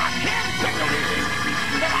 but what I can tell you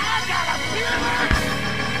is that I got a feeling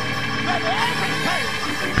that everything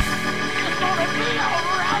is going to be all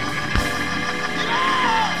right.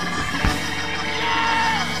 Yes!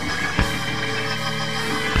 Yes!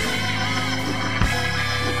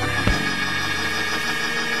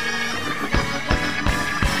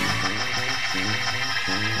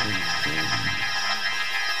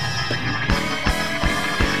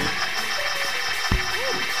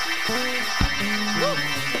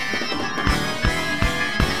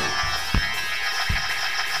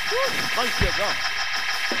 Thank you, God.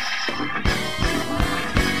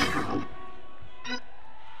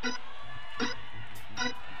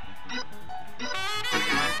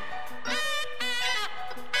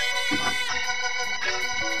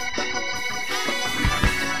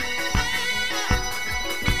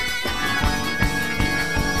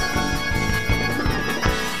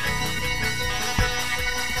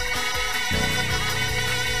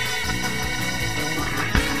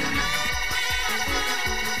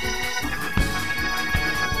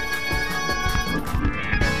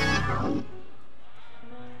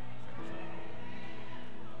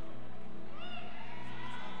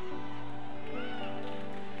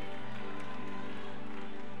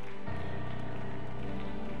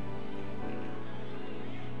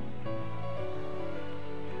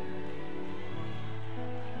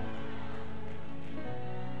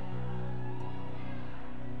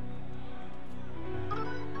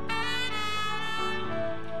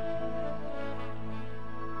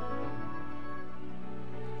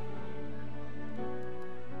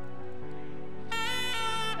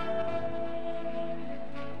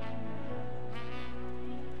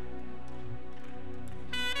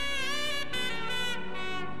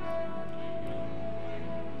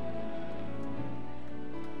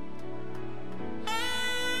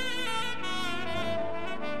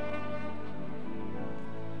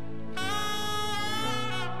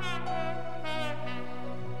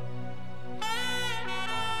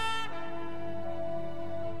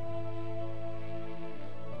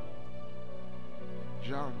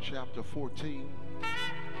 chapter 14.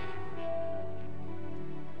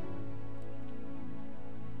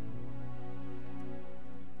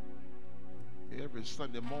 Every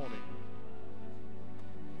Sunday morning,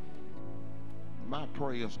 my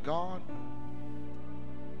prayer is, God,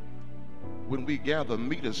 when we gather,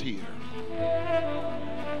 meet us here.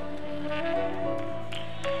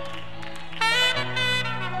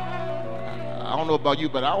 I don't know about you,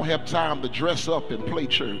 but I don't have time to dress up and play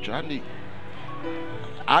church.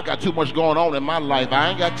 I got too much going on in my life. I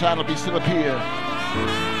ain't got time to be sitting up here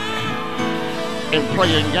and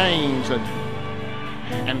playing games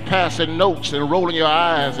and passing notes and rolling your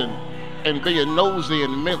eyes and being nosy.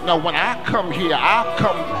 No, when I come here, I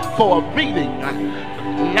come for a meeting.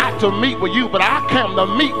 Not to meet with you, but I come to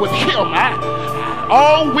meet with him.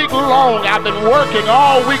 All week long I've been working,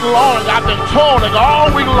 all week long I've been toiling, all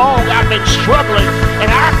week long I've been struggling, and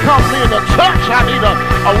I come here to touch. I need a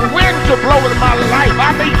wind to blow in my life.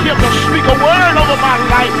 I need him to speak a word over my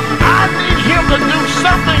life. I need him to do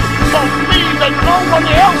something for me that no one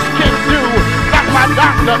else can do. Not my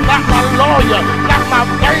doctor, not my lawyer, not my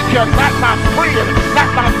banker, not my friend,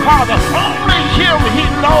 not my father. Only him. He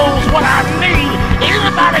knows what I need.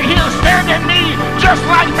 Anybody here standing me just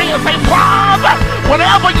like me and say, Father,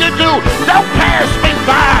 whatever you do, don't pass me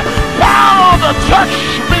by. Father, touch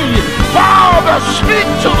me. Father, speak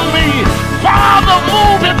to me. Father,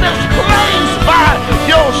 move in this place by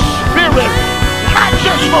your spirit. Not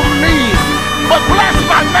just for me, but bless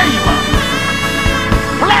my neighbor.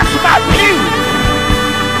 Bless my pew.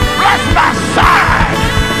 Bless my side.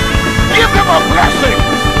 Give them a blessing.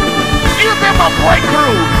 Give them a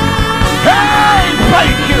breakthrough. Hey,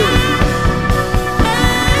 thank you.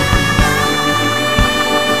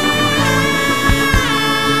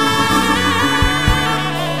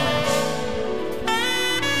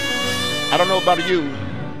 I don't know about you.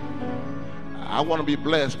 I want to be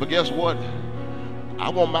blessed, but guess what? I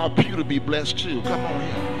want my pew to be blessed too. Come on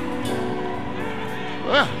here.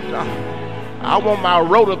 I want my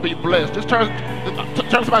road to be blessed. Just turn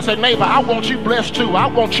somebody and say, neighbor, I want you blessed too. I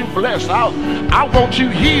want you blessed. I want you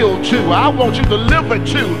healed too. I want you delivered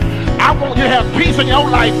too. I want you to have peace in your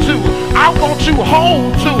life too. I want you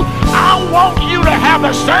whole too. I want you to have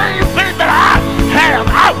the same thing that I have.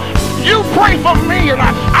 You pray for me and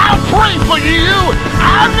I pray for you.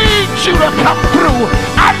 I need you to come through.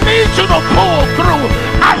 I need you to pull through.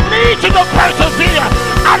 I need you to persevere.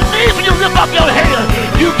 I need you to lift up your head.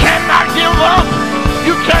 You cannot give up.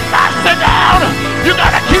 You cannot sit down. You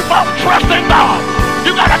got to keep on trusting God.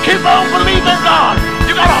 You got to keep on believing God.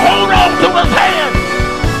 You got to hold on to his hand.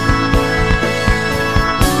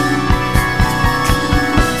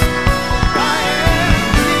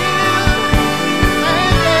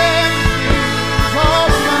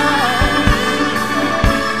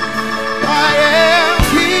 I am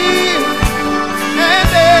healed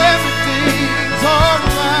and everything's all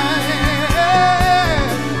right.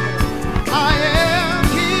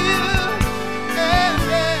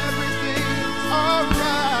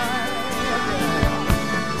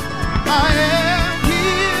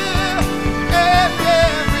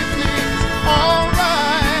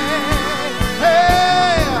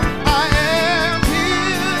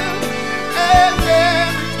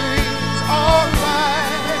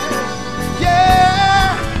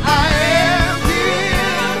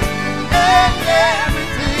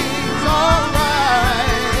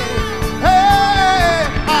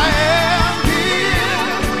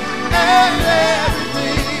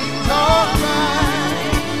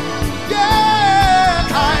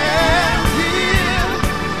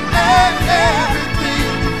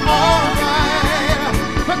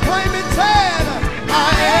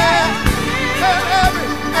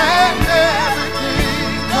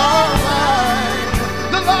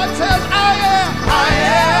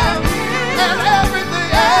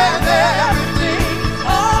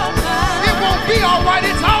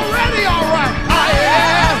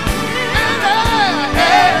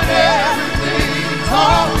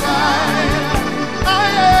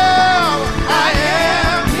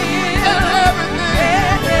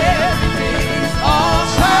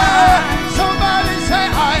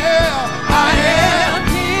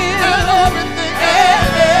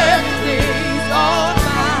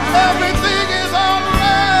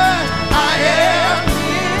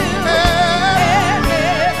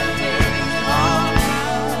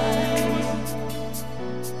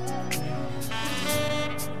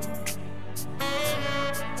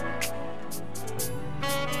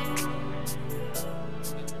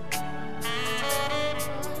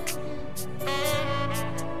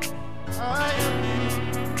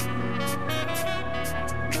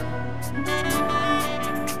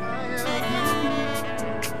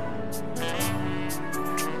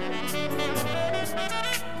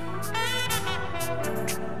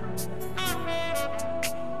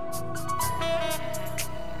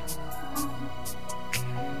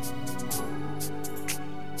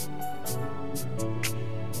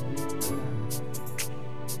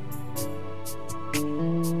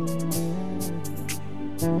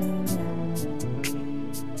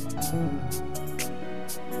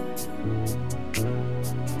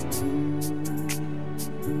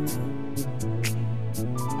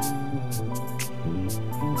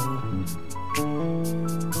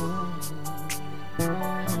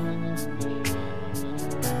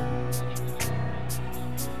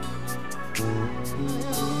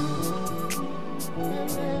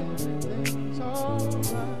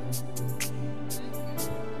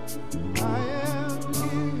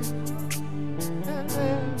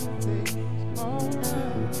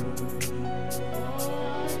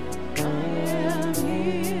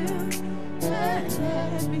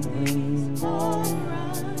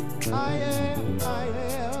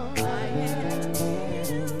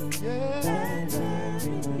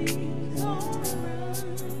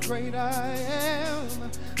 Great I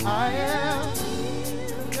am, I am.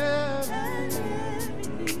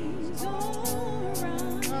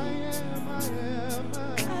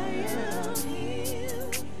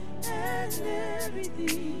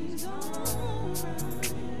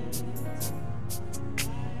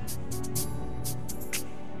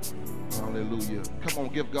 Hallelujah. Come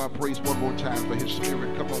on, give God praise one more time for his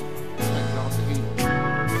spirit. Come on. Thank God for him.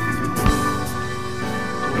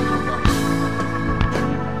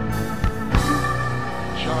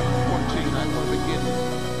 John 14,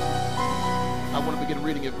 I want to begin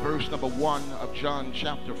reading at verse number 1 of John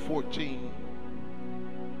chapter 14.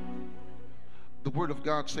 The word of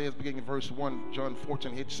God says, beginning in verse 1, John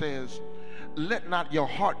 14, it says, "Let not your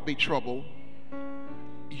heart be troubled.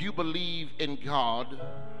 You believe in God,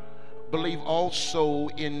 believe also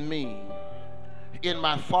in me. In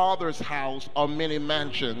my Father's house are many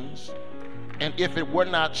mansions, and if it were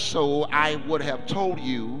not so, I would have told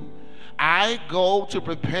you. I go to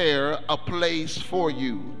prepare a place for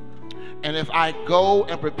you. And if I go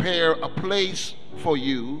and prepare a place for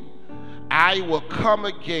you, I will come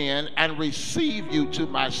again and receive you to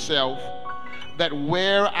myself, that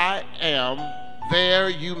where I am, there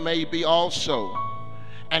you may be also.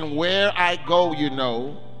 And where I go, you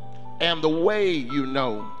know, and the way you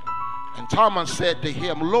know." And Thomas said to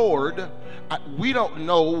him, "Lord, we don't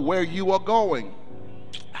know where you are going.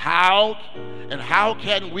 How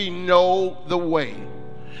can we know the way?"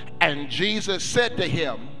 And Jesus said to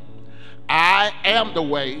him, "I am the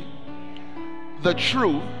way, the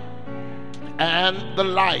truth, and the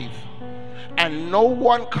life. And no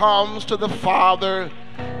one comes to the Father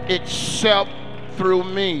except through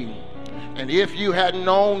me. And if you had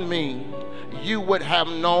known me, you would have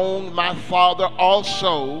known my Father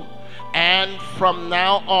also. And from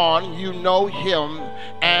now on, you know him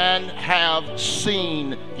and have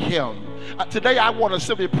seen him." Today, I want to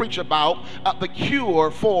simply preach about the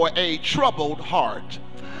cure for a troubled heart.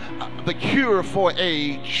 The cure for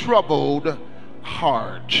a troubled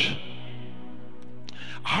heart.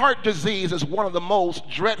 Heart disease is one of the most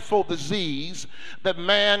dreadful diseases that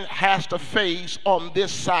man has to face on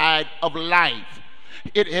this side of life.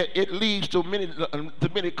 It leads to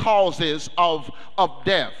many causes of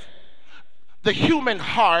death. The human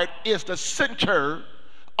heart is the center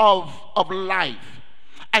of life.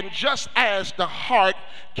 And just as the heart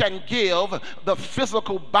can give the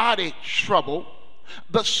physical body trouble,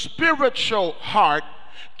 the spiritual heart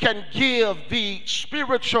can give the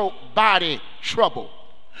spiritual body trouble.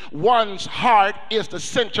 One's heart is the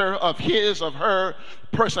center of his or her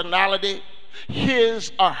personality,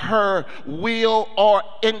 his or her will or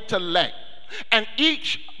intellect. And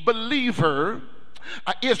each believer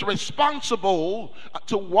is responsible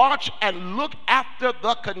to watch and look after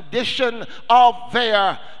the condition of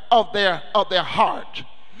their heart.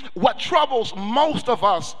 What troubles most of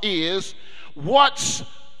us is what's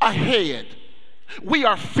ahead. We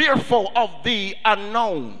are fearful of the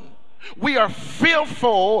unknown. We are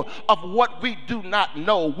fearful of what we do not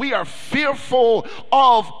know. We are fearful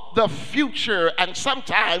of the future, and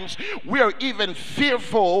sometimes we are even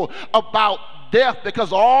fearful about death,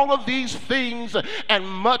 because all of these things and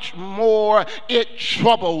much more, it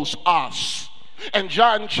troubles us. In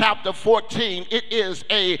John chapter 14, it is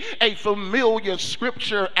a familiar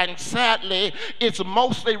scripture, and sadly, it's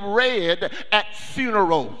mostly read at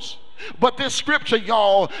funerals. But this scripture,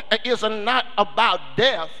 y'all, is not about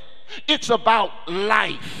death. It's about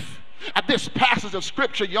life. This passage of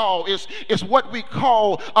scripture, y'all, is what we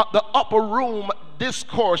call the upper room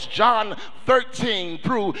discourse, John 13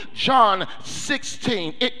 through John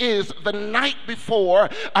 16. It is the night before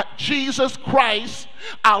Jesus Christ,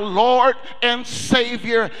 our Lord and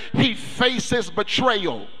Savior, he faces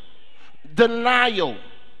betrayal, denial,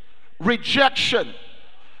 rejection,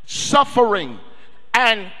 suffering,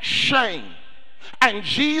 and shame. And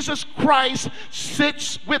Jesus Christ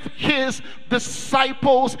sits with his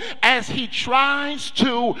disciples as he tries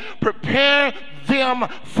to prepare them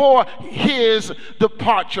for his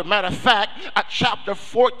departure. Matter of fact, chapter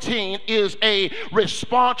 14 is a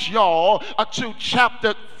response, y'all, to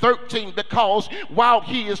chapter 13, because while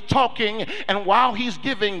he is talking and while he's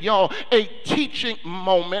giving y'all a teaching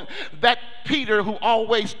moment, that Peter, who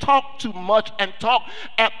always talked too much and talked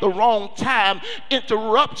at the wrong time,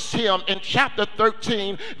 interrupts him in chapter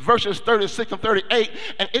 13, verses 36 and 38.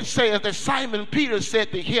 And it says that Simon Peter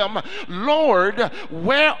said to him, "Lord,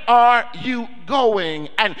 where are you going?" going?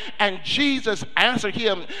 And Jesus answered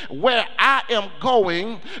him, where I am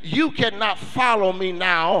going, you cannot follow me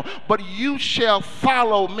now, but you shall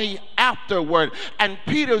follow me afterward. And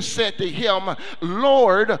Peter said to him,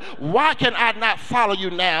 Lord, why can I not follow you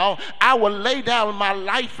now? I will lay down my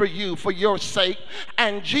life for you, for your sake.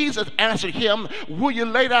 And Jesus answered him, will you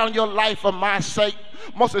lay down your life for my sake?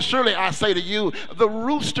 Most assuredly I say to you, the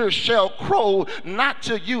rooster shall crow not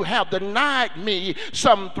till you have denied me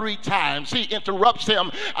some 3 times. He interrupts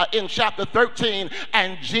him in chapter 13,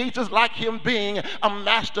 and Jesus, like him being a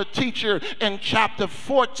master teacher in chapter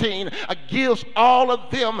 14, gives all of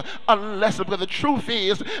them a lesson. But the truth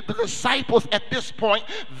is, the disciples at this point,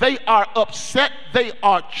 they are upset, they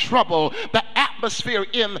are troubled. The atmosphere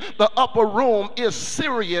in the upper room is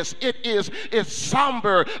serious. It is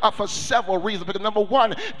somber for several reasons. Because number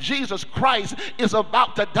one, Jesus Christ is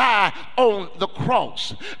about to die on the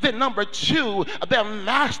cross. Then number two, their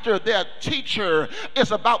master, their teacher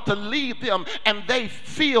is about to leave them, and they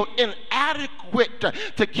feel inadequate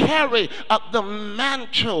to carry the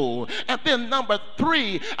mantle. And then number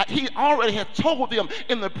three, he already had told them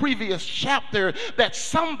in the previous chapter that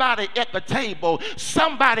somebody at the table,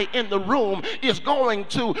 somebody in the room is going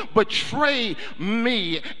to betray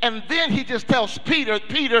me. And then he just tells Peter,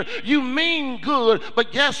 Peter, you mean good,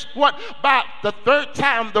 but guess what? By the 3rd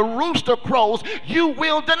time the rooster crows, you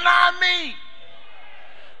will deny me.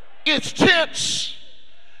 It's tense.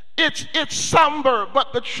 It's somber,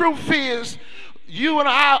 but the truth is, you and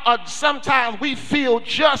I sometimes we feel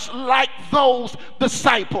just like those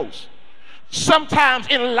disciples. Sometimes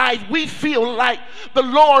in life we feel like the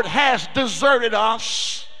Lord has deserted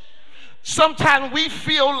us. Sometimes we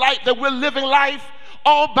feel like that we're living life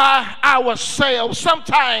all by ourselves.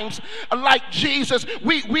 Sometimes, like Jesus,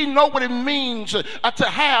 we know what it means to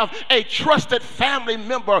have a trusted family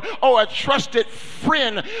member or a trusted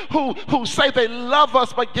friend who say they love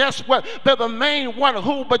us, but guess what? They're the main one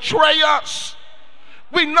who betray us.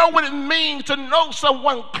 We know what it means to know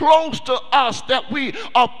someone close to us that we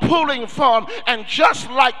are pulling from. And just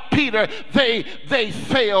like Peter, they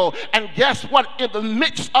fail. And guess what? In the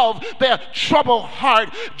midst of their troubled heart,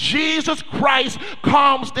 Jesus Christ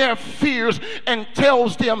calms their fears and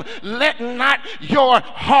tells them, let not your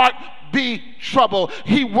heart be troubled.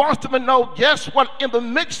 He wants them to know, guess what? In the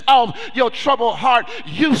midst of your troubled heart,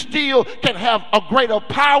 you still can have a greater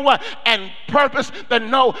power and purpose to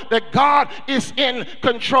know that God is in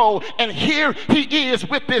control. And here he is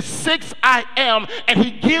with this 6 I am, and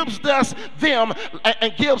he gives us them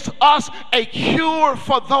and gives us a cure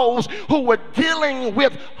for those who were dealing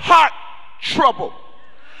with heart trouble.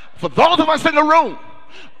 For those of us in the room,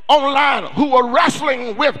 online, who are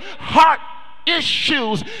wrestling with heart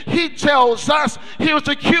issues, he tells us, here's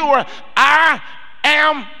the cure: I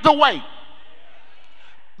am the way,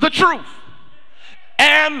 the truth,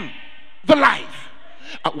 and the life.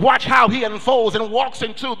 Watch how he unfolds and walks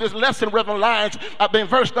into this lesson, Reverend Lyons, in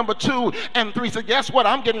verse number 2 and 3. So guess what?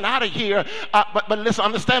 I'm getting out of here. But listen,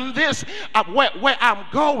 understand this. Where I'm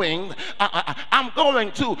going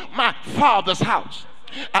to my Father's house.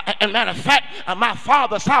 And matter of fact, my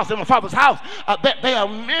Father's house, in my Father's house, there are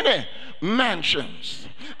many mansions.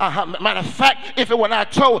 Matter of fact, if it were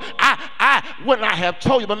not told, I would not have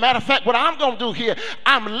told you. But matter of fact, what I'm going to do here,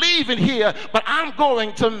 I'm leaving here, but I'm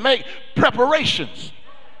going to make preparations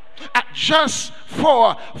just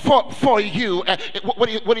for you.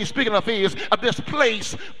 What he's speaking of is this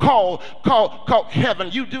place called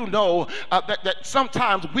heaven. You do know that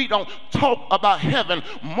sometimes we don't talk about heaven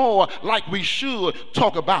more like we should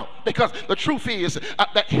talk about, because the truth is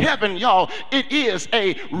that heaven, y'all, it is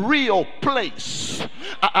a real place.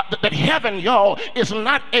 That heaven, y'all, is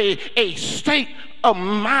not a state of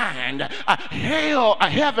mind.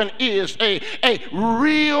 Heaven is a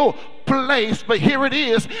real place. But here it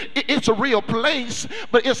is, it's a real place,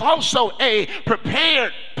 but it's also a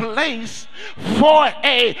prepared place for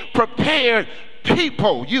a prepared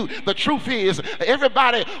people. The truth is,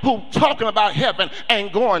 everybody who talking about heaven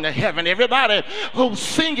ain't going to heaven. Everybody who's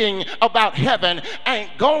singing about heaven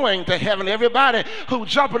ain't going to heaven. Everybody who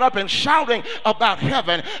jumping up and shouting about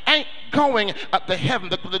heaven ain't going to heaven.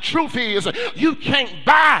 The truth is, you can't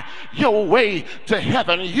buy your way to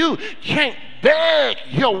heaven. You can't beg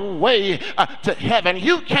your way to heaven.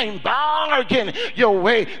 You can't bargain your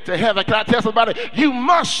way to heaven. Can I tell somebody? You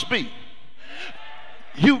must be.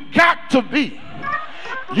 You got to be.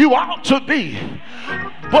 You ought to be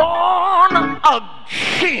born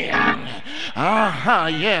again.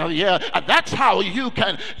 Yeah. That's how you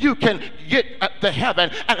can get to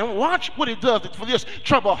heaven. And watch what he does for this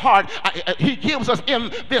troubled heart. He gives us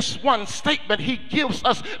in this one statement, he gives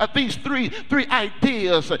us these three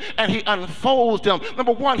ideas, and he unfolds them.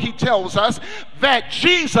 Number one, he tells us that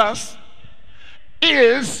Jesus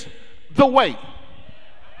is the way.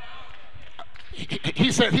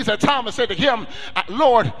 He said, Thomas said to him,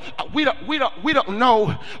 Lord, we don't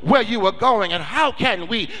know where you are going, and how can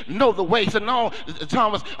we know the way? He said, no,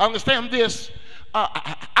 Thomas, understand this.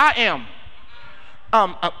 I am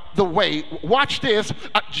the way. Watch this.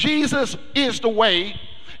 Jesus is the way.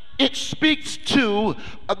 It speaks to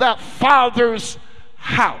the Father's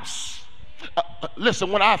house.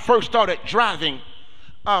 Listen, when I first started driving,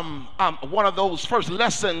 one of those first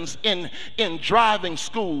lessons in driving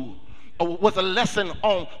school was a lesson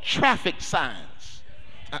on traffic signs.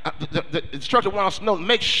 The instructor wants us to know,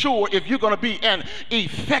 make sure if you're going to be an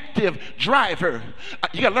effective driver,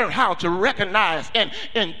 you got to learn how to recognize and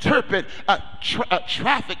interpret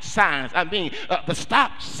traffic signs. I mean, the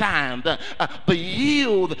stop sign, the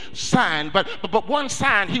yield sign. But one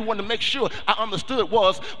sign he wanted to make sure I understood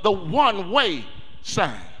was the one-way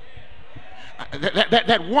sign.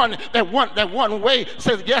 That one way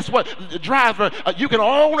says, guess what, the driver, you can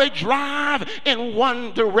only drive in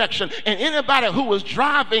one direction, and anybody who is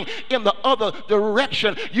driving in the other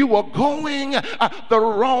direction, you are going the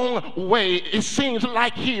wrong way. It seems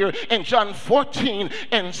like here in John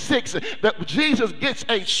 14:6 that Jesus gets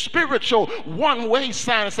a spiritual one-way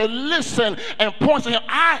sign and says, listen, and points to him,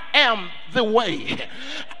 I am the way.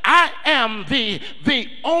 I am the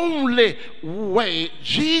only way.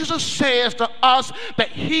 Jesus says to us that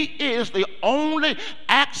he is the only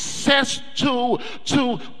access to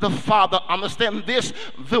the Father. Understand this,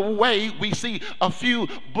 the way. We see a few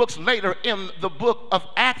books later in the book of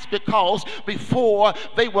Acts, because before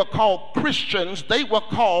they were called Christians, they were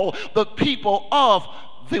called the people of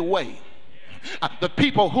the way. The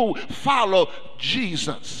people who follow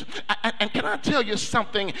Jesus. And can I tell you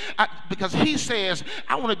something? Because he says,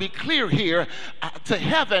 I want to be clear here, to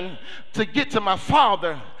heaven, to get to my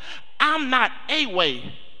Father, I'm not a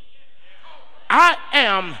way. I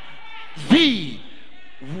am the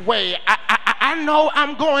way. I know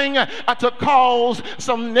I'm going to cause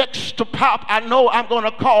some necks to pop. I know I'm going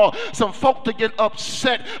to cause some folk to get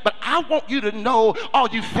upset. But I want you to know, all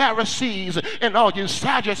you Pharisees and all you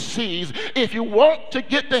Sadducees, if you want to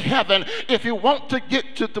get to heaven, if you want to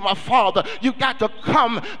get to my Father, you got to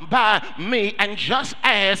come by me. And just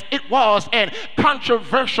as it was a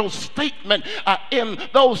controversial statement in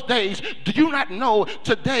those days, do you not know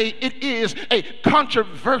today it is a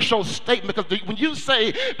controversial statement? Because when you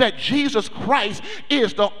say that Jesus Christ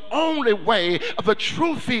is the only way, the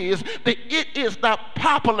truth is that it is not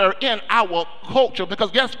popular in our culture.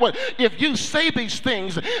 Because guess what? If you say these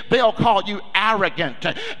things, they'll call you arrogant,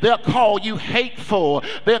 they'll call you hateful,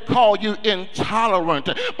 they'll call you intolerant.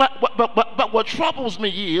 But what troubles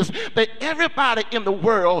me is that everybody in the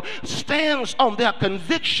world stands on their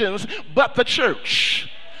convictions but the church.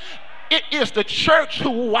 It is the church who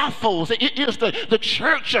waffles. It is the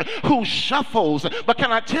church who shuffles. But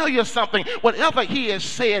can I tell you something? Whatever he has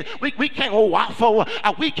said, we can't waffle.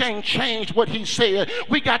 We can't change what he said.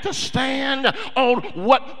 We got to stand on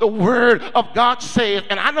what the word of God says.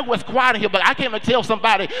 And I know it's quiet in here, but I came to tell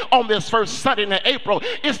somebody on this first Sunday in April,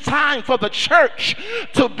 it's time for the church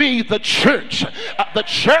to be the church. The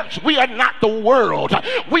church, we are not the world.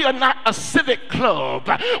 We are not a civic club.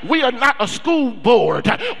 We are not a school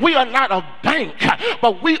board. We are not a bank,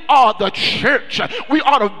 but we are the church. We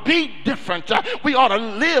ought to be different. We ought to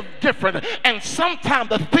live different. And sometimes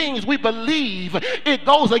the things we believe, it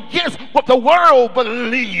goes against what the world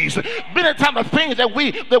believes. Many times the things that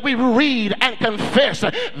we read and confess,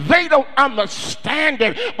 they don't understand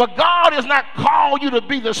it. But God has not called you to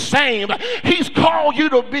be the same. He's called you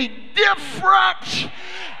to be different.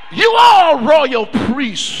 You are a royal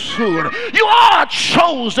priesthood. You are a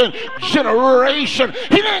chosen generation.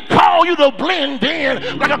 He didn't call you to blend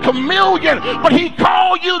in like a chameleon, but he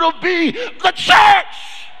called you to be the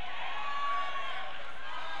church.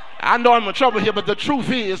 I know I'm in trouble here, but the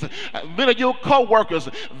truth is, many of your co-workers,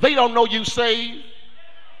 they don't know you saved.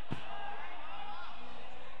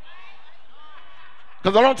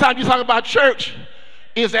 Because the only time you talk about church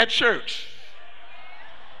is at church.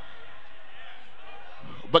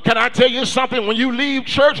 But can I tell you something? When you leave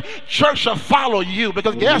church, church shall follow you.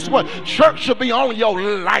 Because guess what? Church should be on your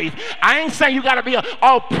life. I ain't saying you got to be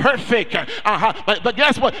all perfect. But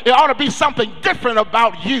guess what? It ought to be something different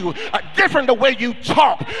about you. Different the way you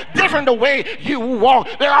talk. Different the way you walk.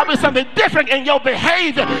 There ought to be something different in your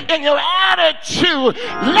behavior, in your attitude.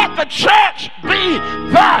 Let the church be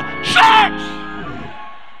the church.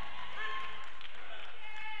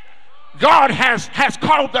 God has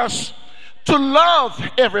called us to love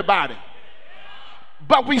everybody,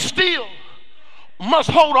 but we still must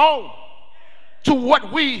hold on to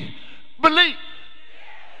what we believe.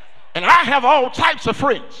 And I have all types of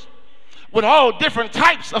friends with all different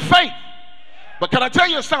types of faith. But can I tell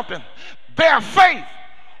you something? Their faith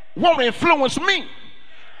won't influence me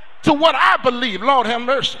to what I believe. Lord have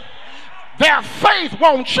mercy. Their faith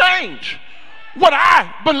won't change what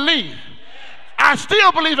I believe. I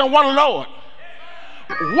still believe in one Lord,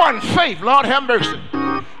 one faith, Lord have mercy,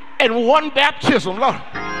 and one baptism. Lord,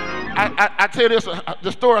 I tell you this,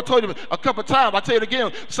 the story I told you a couple of times. I tell you it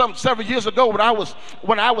again. Several years ago, when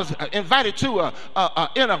I was invited to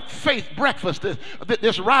in a faith breakfast,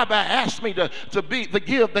 this rabbi asked me to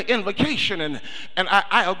give the invocation, and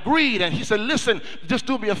I agreed. And he said, "Listen, just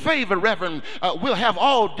do me a favor, Reverend. We'll have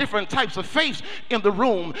all different types of faiths in the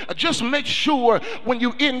room. Just make sure when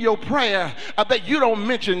you end your prayer that you don't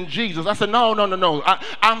mention Jesus." I said, "No.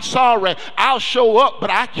 I'm sorry. I'll show up, but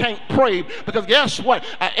I can't pray because guess what?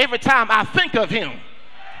 Every time I think of him,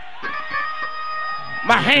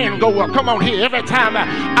 my hand go up. Come on here. Every time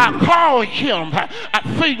I call him,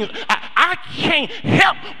 I can't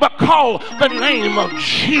help but call the name of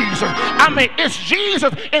Jesus. I mean, it's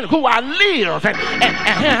Jesus in who I live and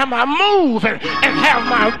have I move and have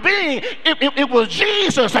my being. It was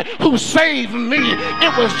Jesus who saved me.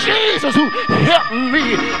 It was Jesus who helped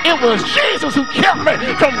me. It was Jesus who kept me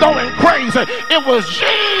from going crazy. It was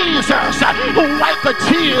Jesus who wiped the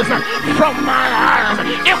tears from my eyes.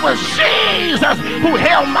 It was Jesus who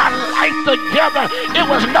held my life together. It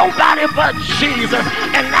was nobody but Jesus.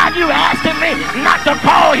 And now you asking me not to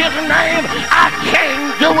call his name? I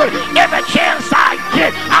can't do it. Every chance I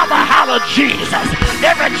get, I'ma holler Jesus.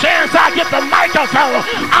 Every chance I get the microphone,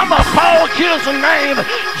 I'ma call his name.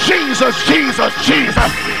 Jesus, Jesus,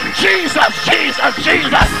 Jesus. Jesus, Jesus,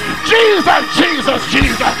 Jesus. Jesus, Jesus,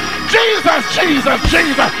 Jesus. Jesus, Jesus,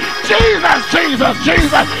 Jesus. Jesus, Jesus,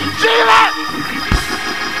 Jesus. Jesus.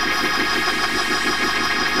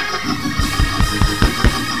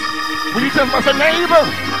 Will you tell my neighbor?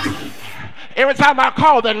 Every time I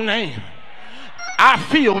call that name, I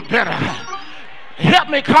feel better. Help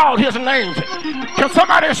me call his name. Can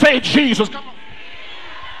somebody say Jesus?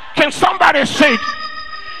 Can somebody say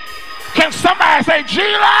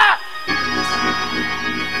Jesus?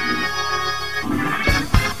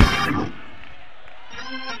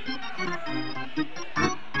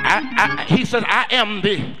 He says, I am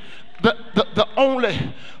the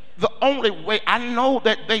only way. I know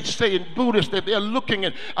that they say in Buddhists that they're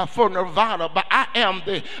looking for nirvana, but I am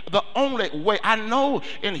the only way. I know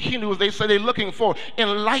in Hindus they say they're looking for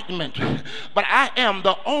enlightenment, but I am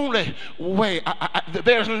the only way.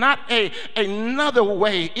 There's not another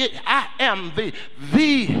way. I am the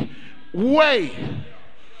way.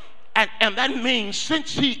 And that means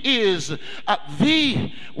since he is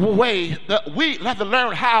the way, that we have to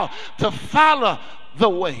learn how to follow the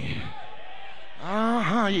way.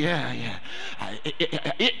 Yeah.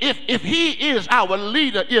 If he is our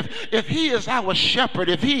leader, if he is our shepherd,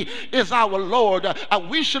 if he is our Lord,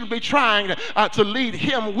 we should be trying to lead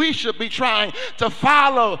him. We should be trying to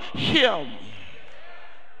follow him.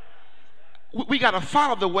 We got to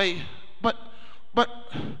follow the way, but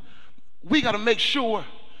we got to make sure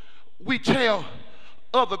we tell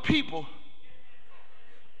other people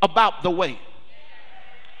about the way.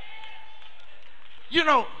 You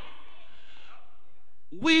know,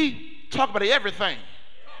 we talk about everything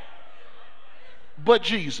but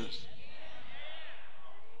Jesus.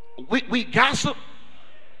 We gossip.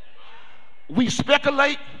 We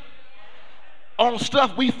speculate on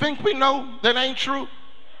stuff we think we know that ain't true.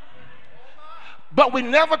 But we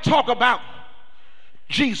never talk about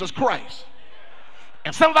Jesus Christ.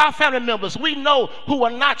 And some of our family members we know who are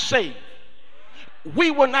not saved, we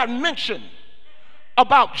will not mention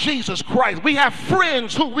about Jesus Christ. We have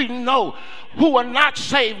friends who we know who are not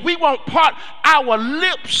saved. We won't part our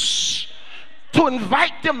lips to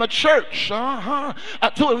invite them to church,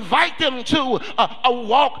 to invite them to a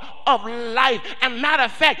walk of life. And matter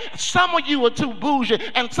of fact, some of you are too bougie,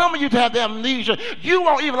 and some of you have amnesia. You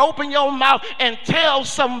won't even open your mouth and tell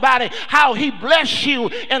somebody how he blessed you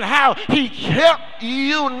and how he helped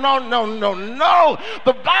you. No, no, no, no.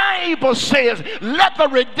 The Bible says, let the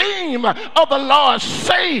redeemed of the Lord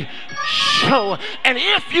say so. And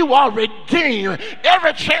if you are redeemed,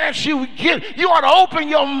 every chance you get, you ought to open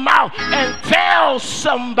your mouth and tell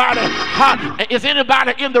somebody. Is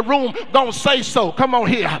anybody in the room gonna say so? Come on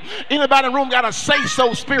here. Anybody in the room got a say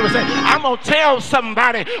so spirit? Say, I'm gonna tell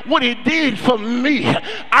somebody what he did for me.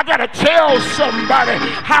 I gotta tell somebody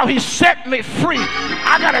how he set me free.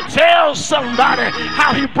 I gotta tell somebody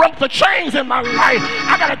how he broke the chains in my life.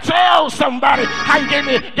 I gotta tell somebody how he gave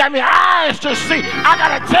me eyes to see. I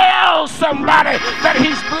gotta tell somebody that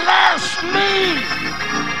he's blessed me.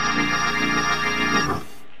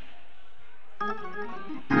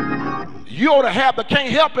 You ought to have the can't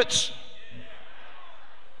help it.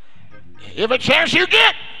 Every chance you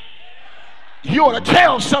get, you ought to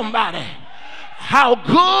tell somebody how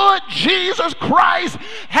good Jesus Christ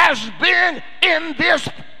has been in this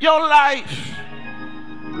your life.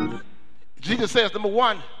 Jesus says, number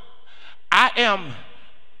one, I am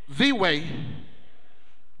the way.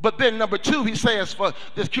 But then number two, he says, for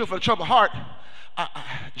this cure for the troubled heart,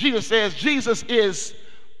 Jesus says, Jesus is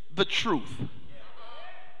the truth.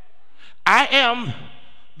 I am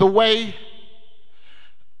the way,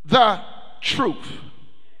 the truth.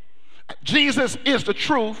 Jesus is the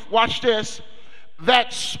truth, watch this,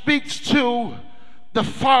 that speaks to the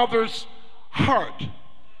Father's heart.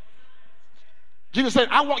 Jesus said,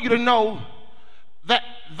 I want you to know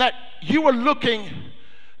that you are looking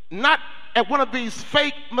not at one of these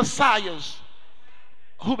fake messiahs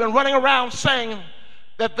who've been running around saying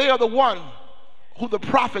that they are the one who the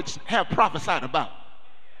prophets have prophesied about.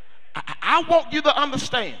 I want you to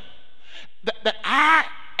understand that I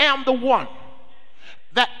am the one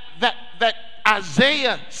that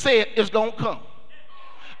Isaiah said is going to come.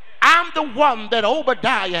 I'm the one that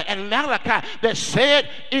Obadiah and Malachi that said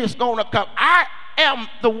is going to come. I am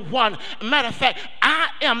the one. Matter of fact, I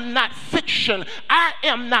am not fiction. I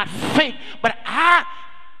am not fake, but I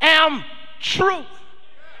am truth.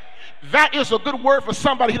 That is a good word for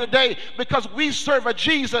somebody here today, because we serve a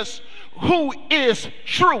Jesus who is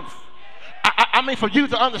truth. I mean, for you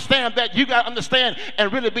to understand that, you got to understand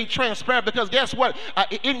and really be transparent, because guess what?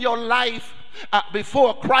 In your life,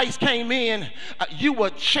 before Christ came in, you were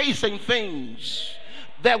chasing things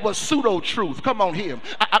that was pseudo-truth. Come on here.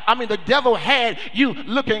 I mean, the devil had you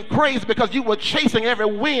looking crazy because you were chasing every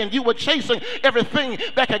wind. You were chasing everything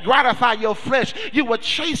that could gratify your flesh. You were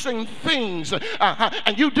chasing things.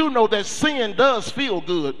 And you do know that sin does feel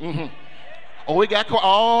good. Oh, we got caught.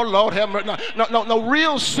 Oh, Lord have mercy. No,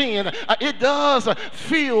 real sin, it does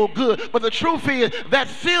feel good. But the truth is that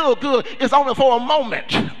feel good is only for a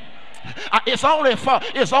moment. It's only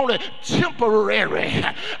temporary.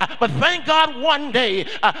 But thank God one day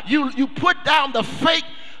you put down the fake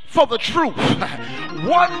for the truth.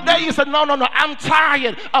 One day you said, no, I'm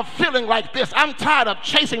tired of feeling like this. I'm tired of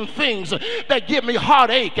chasing things that give me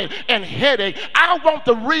heartache and headache. I want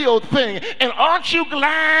the real thing. And aren't you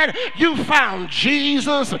glad you found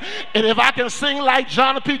Jesus? And if I can sing like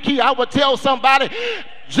John P. Key, I would tell somebody,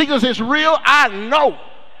 Jesus is real. I know.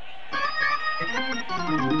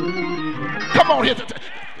 Come on here.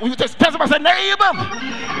 Just tell somebody, say, neighbor,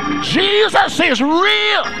 Jesus is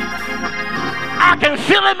real. I can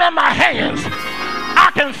feel him in my hands.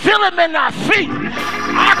 I can feel him in my feet.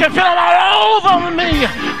 I can feel him all over me.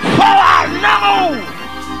 For I know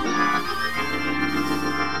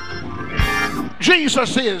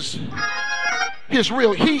Jesus is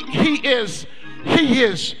real. He is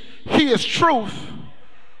truth.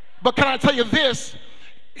 But can I tell you this?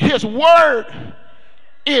 His word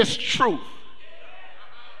is truth.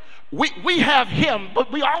 We have him,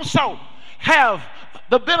 but we also have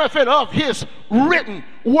the benefit of his written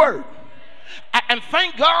word. And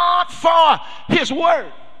thank God for his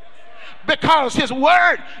word, because his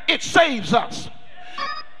word, it saves us.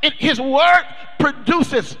 His word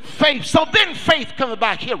produces faith. So then faith comes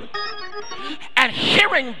by hearing, and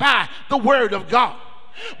hearing by the word of God.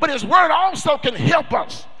 But his word also can help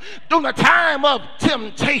us during the time of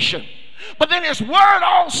temptation. But then his word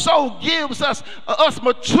also gives us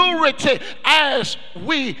maturity as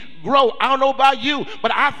we grow. I don't know about you,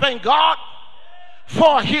 but I thank God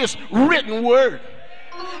for his written word.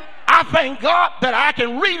 I thank God that I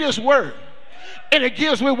can read his word, and it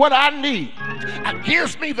gives me what I need. It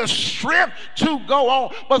gives me the strength to go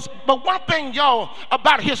on. But one thing, y'all,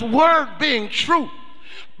 about his word being true,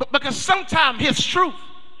 But because sometimes his truth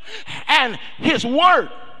and his word,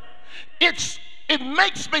 it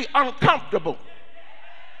makes me uncomfortable.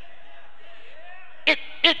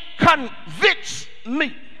 It convicts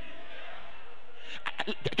me.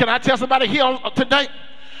 Can I tell somebody here today?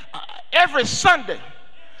 Every Sunday,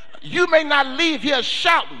 you may not leave here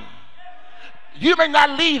shouting. You may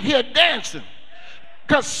not leave here dancing.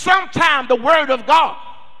 Because sometimes the word of God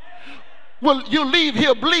will you leave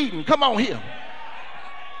here bleeding. Come on here.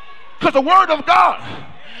 Because the word of God,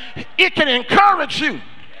 it can encourage you,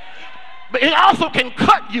 but it also can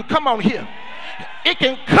cut you. Come on here. It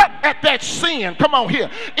can cut at that sin. Come on here.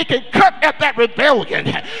 It can cut at that rebellion.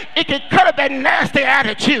 It can cut at that nasty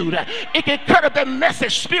attitude. It can cut at that messy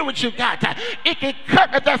spirit you got. It can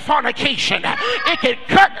cut at that fornication. It can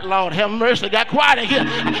cut, Lord have mercy, got quiet in here.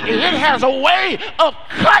 It has a way of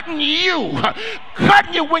cutting you.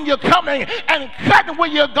 Cutting you when you're coming and cutting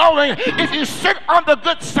when you're going. If you sit under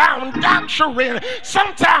good sound doctrine,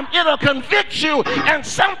 sometimes it'll convict you and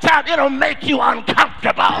sometimes it'll make you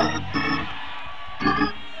uncomfortable.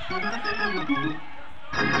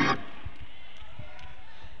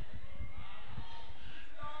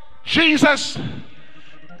 Jesus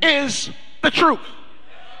is the truth.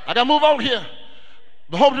 I gotta move on here.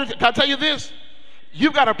 But can I tell you this?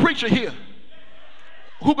 You've got a preacher here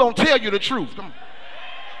who gonna tell you the truth. Come on.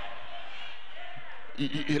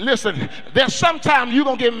 Listen, there's sometimes you're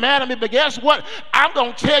gonna get mad at me, but guess what? I'm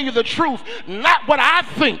gonna tell you the truth, not what I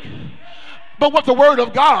think, but what the word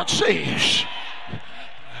of God says.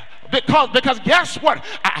 Because guess what?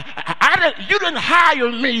 You didn't hire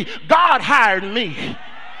me. God hired me.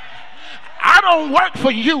 I don't work for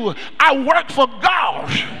you. I work for God.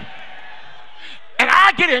 And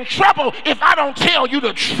I get in trouble if I don't tell you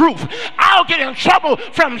the truth. I'll get in trouble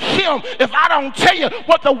from him if I don't tell you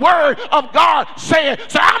what the word of God said.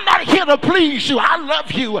 So I'm not here to please you. I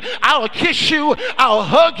love you. I'll kiss you. I'll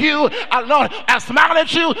hug you. I'll smile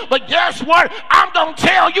at you. But guess what? I'm going to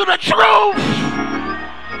tell you the truth.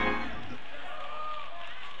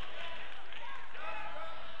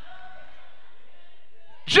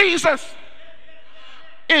 Jesus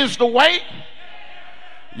is the way.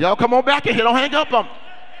 Y'all come on back in here. Don't hang up on me.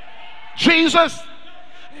 Jesus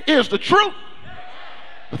is the truth.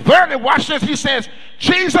 Thirdly, watch this. He says,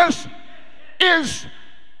 Jesus is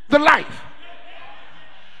the life.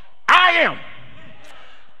 I am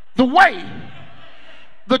the way,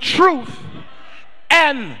 the truth,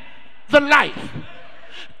 and the life.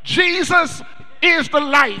 Jesus is the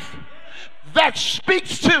life that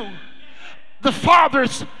speaks to the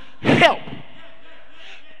Father's help.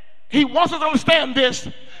 He wants us to understand this,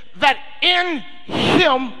 that in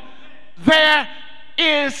him there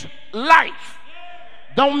is life.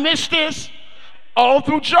 Don't miss this. All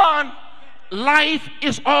through John, life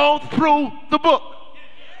is all through the book.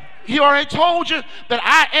 He already told you that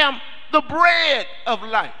I am the bread of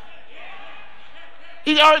life.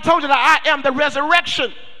 He already told you that I am the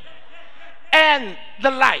resurrection and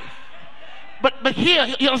the life. But here,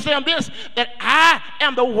 you understand this, that I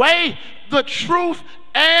am the way, the truth,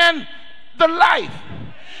 and the life.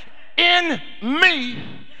 In me,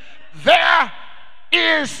 there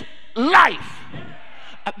is life.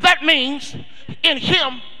 That means in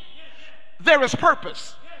him, there is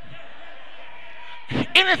purpose.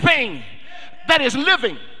 Anything that is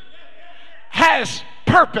living has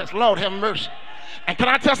purpose. Lord have mercy. And can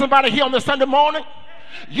I tell somebody here on this Sunday morning,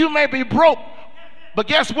 you may be broke, but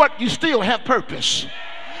guess what? You still have purpose.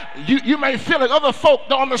 You may feel like other folk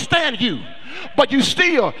don't understand you, but you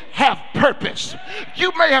still have purpose.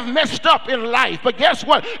 You may have messed up in life, but guess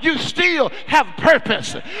what? You still have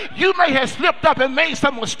purpose. You may have slipped up and made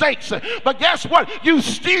some mistakes, but guess what? You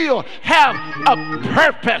still have a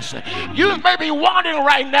purpose. You may be wondering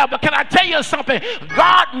right now, but can I tell you something?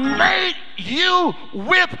 God made you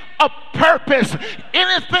with a purpose.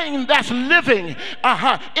 Anything that's living,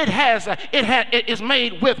 it is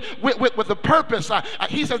made with a purpose.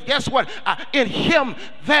 He says, guess what? In him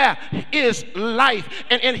there is life,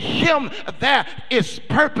 and in him there is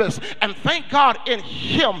purpose. And thank God, in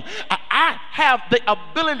him I have the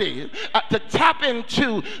ability to tap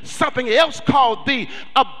into something else called the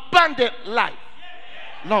abundant life.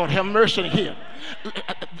 Lord have mercy here.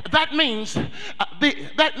 That means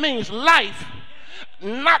life,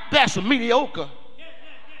 not that's mediocre.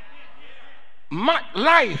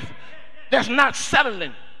 Life that's not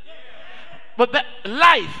settling, but that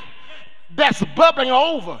life that's bubbling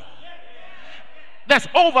over, that's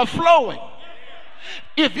overflowing.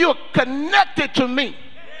 If you're connected to me,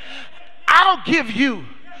 I'll give you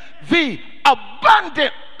the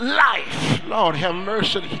abundant life. Lord have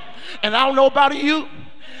mercy. And I don't know about you,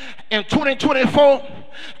 in 2024,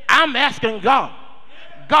 I'm asking God,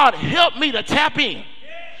 God, help me to tap in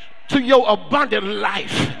to your abundant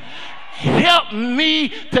life. Help me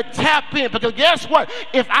to tap in, because guess what?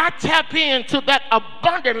 If I tap into that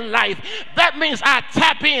abundant life, that means I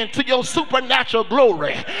tap into your supernatural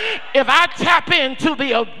glory. If I tap into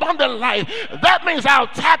the abundant life, that means I'll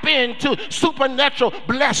tap into supernatural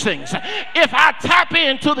blessings. If I tap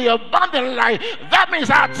into the abundant life, that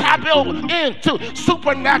means I'll tap into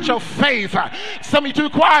supernatural favor. Some of you too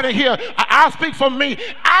quiet in here. I'll speak for me.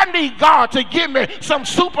 I need God to give me some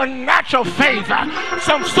supernatural favor,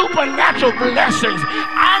 some supernatural blessings.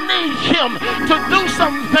 I need him to do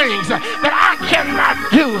some things that I cannot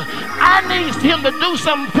do. I need him to do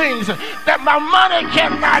some things that my money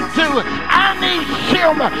cannot do. I need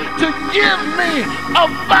him to give me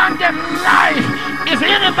abundant life. Is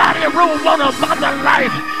anybody in the room want abundant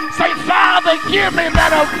life? Say, Father, give me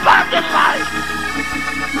that abundant life.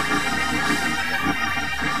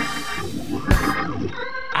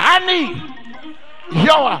 I need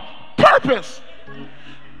your purpose.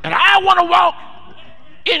 And I want to walk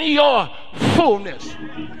in your fullness.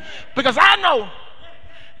 Because I know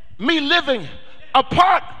me living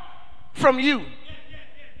apart from you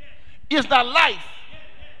is not life,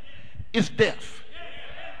 it's death.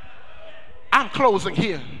 I'm closing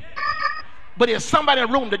here. But there's somebody in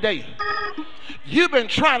the room today. You've been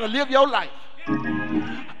trying to live your life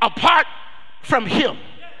apart from him.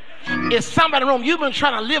 It's somebody in the room. You've been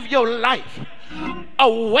trying to live your life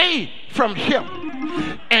away from him.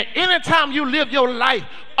 And anytime you live your life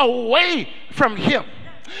away from him,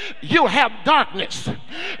 you'll have darkness,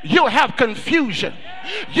 you'll have confusion,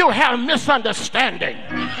 you'll have misunderstanding.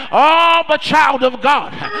 Oh, but child of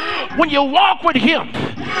God, when you walk with him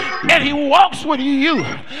and he walks with you,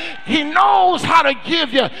 he knows how to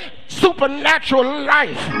give you supernatural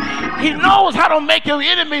life. He knows how to make your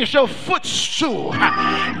enemies your footstool.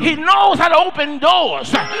 He knows how to open doors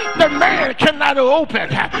that man cannot open.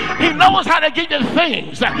 He knows how to give you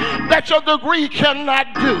things that your degree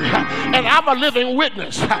cannot do. And I'm a living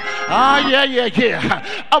witness about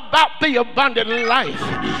the abundant life.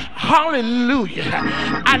 Hallelujah.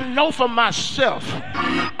 I know for myself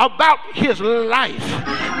about his life.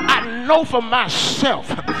 I know for myself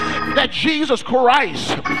that Jesus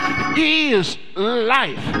Christ is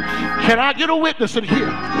life. Can I get a witness in here?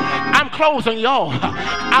 I'm closing, y'all.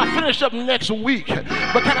 I'll finish up next week.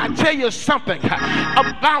 But can I tell you something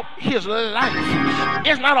about his life?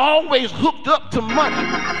 It's not always hooked up to money,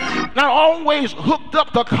 not always hooked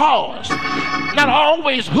up to cars, not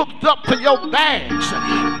always hooked up to your bags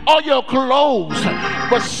or your clothes,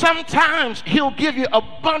 but sometimes he'll give you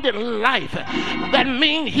abundant life. That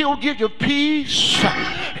means he'll give you peace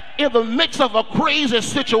in the midst of a crazy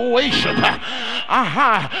situation.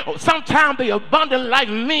 Sometimes the abundant life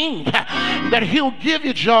means that he'll give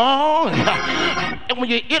you joy. And when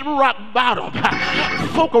you hit rock bottom,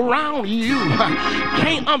 folk around you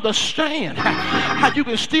can't understand how you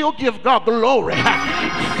can still give God glory.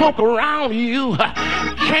 Folk around you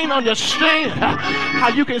can't understand how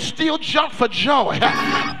you can still jump for joy.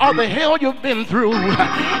 All the hell you've been through,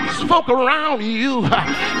 folk around you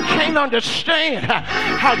can't understand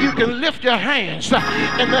how you can lift your hands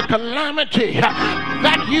in the calamity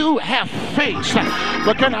that you have faced.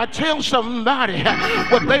 But can I tell somebody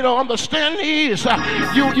what they don't understand is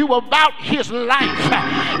you about his life,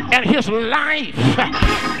 and his life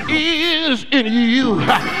is in you.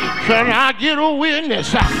 Can I get a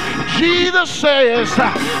witness? Jesus says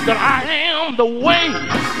that I am the way,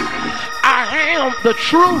 I am the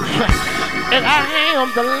truth, and I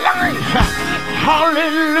am the life.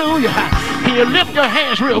 Hallelujah. Can you lift your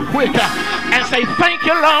hands real quick and say, thank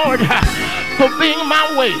you, Lord, for being my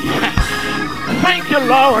way. Thank you,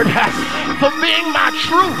 Lord, for being my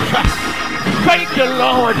truth. Thank you,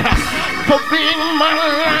 Lord, for being my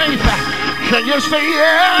life. Can you say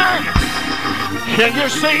yeah? Can you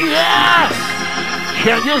say yeah?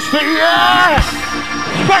 Can you say yeah?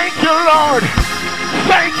 Thank you, Lord.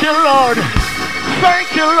 Thank you, Lord. Thank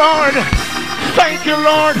you, Lord. Thank you,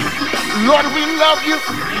 Lord. Lord, we love you.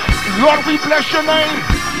 Lord, we bless your name.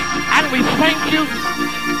 And we thank you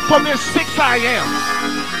for this 6 I am.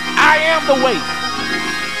 I am the way.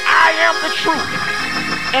 I am the truth.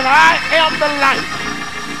 And I am the light.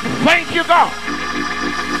 Thank you, God.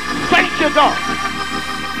 Thank you, God.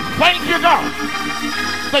 Thank you, God,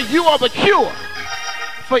 that you are the cure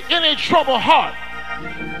for any troubled heart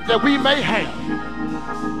that we may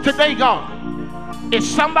have. Today, God, is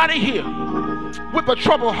somebody here with a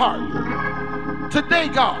troubled heart. Today,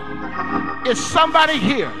 God, is somebody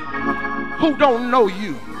here who don't know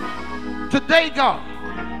you. Today, God,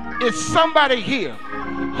 is somebody here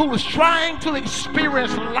who is trying to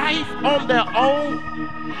experience life on their own.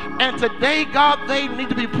 And today, God, they need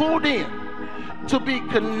to be pulled in to be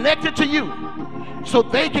connected to you so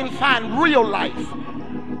they can find real life,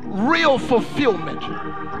 real fulfillment,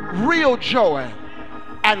 real joy,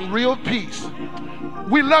 and real peace.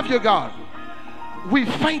 We love you, God. We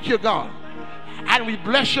thank you, God, and we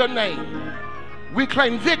bless your name. We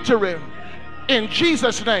claim victory in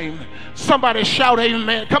Jesus' name. Somebody shout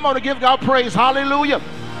amen. Come on and give God praise. Hallelujah.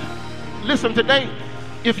 Listen, today,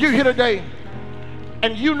 if you're here today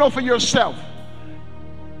and you know for yourself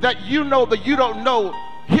that you know that you don't know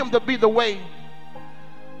him to be the way,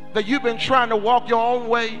 that you've been trying to walk your own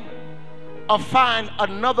way or find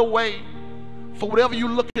another way for whatever you're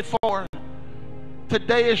looking for,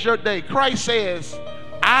 today is your day. Christ says,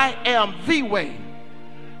 I am the way.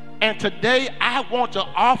 And today I want to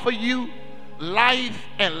offer you life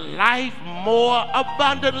and life more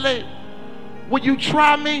abundantly. Will you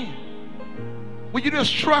try me? Will you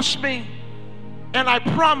just trust me? And I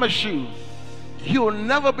promise you, you'll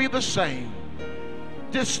never be the same.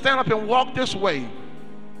 Just stand up and walk this way.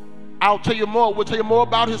 I'll tell you more. We'll tell you more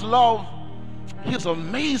about his love, his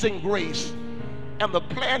amazing grace, and the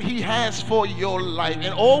plan he has for your life.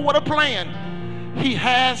 And oh, what a plan he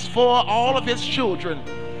has for all of his children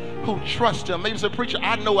who trust him. Maybe say, preacher,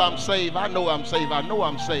 I know I'm saved. I know I'm saved. I know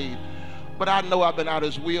I'm saved. But I know I've been out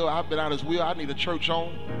of his will. I've been out of his will. I need a church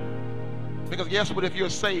home. Because guess what? If you're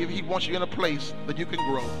saved, he wants you in a place that you can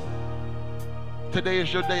grow. Today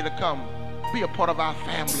is your day to come. Be a part of our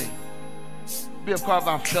family. Be a part of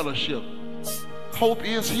our fellowship. Hope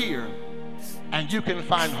is here. And you can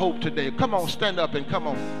find hope today. Come on, stand up and come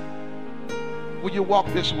on. Will you walk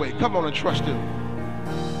this way? Come on and trust him.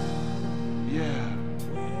 Yeah.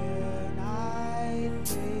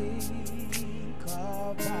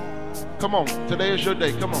 Come on, today is your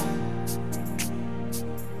day. Come on.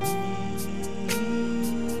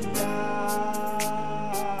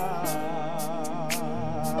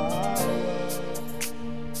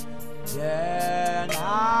 Then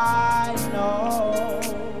I know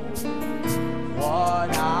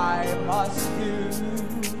what I must do.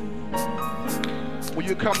 Will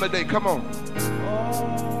you come today? Come on.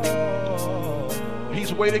 Oh,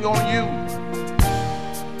 he's waiting on you.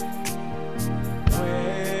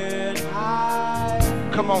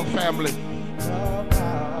 Come on, family.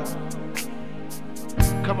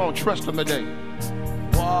 Come on, trust him today.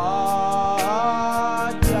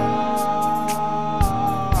 What God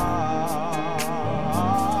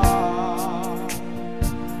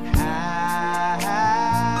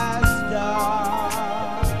has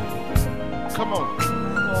done. Come on.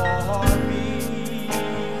 For me.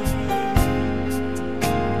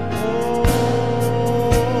 Oh.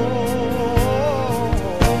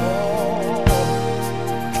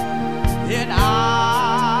 Then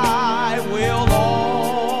I will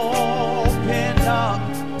open up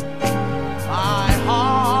my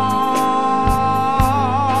heart.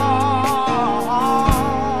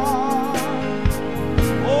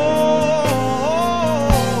 Oh,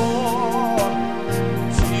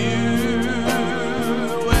 to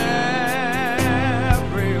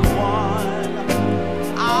everyone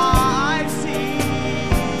I see.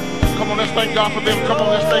 Come on, let's thank God for them. Come on,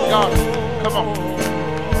 let's thank God. Come on.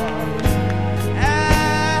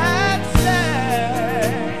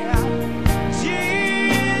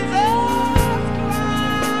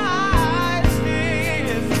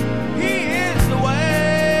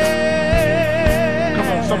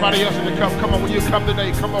 Somebody else in the come. Come on, will you come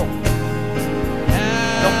today? Come on.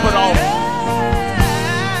 Don't put off.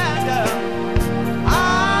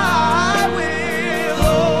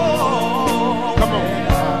 Come on.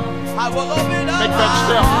 I will open up. Make that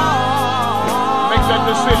step. Make that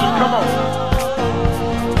decision. Come on.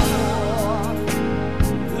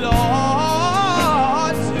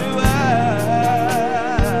 Lord,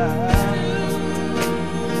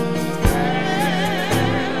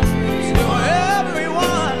 to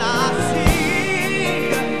everyone I see.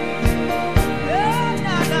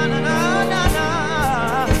 Na, na, na, na, na, na.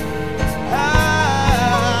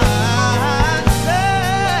 And say,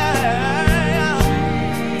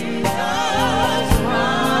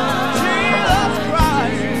 Jesus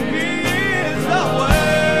Christ is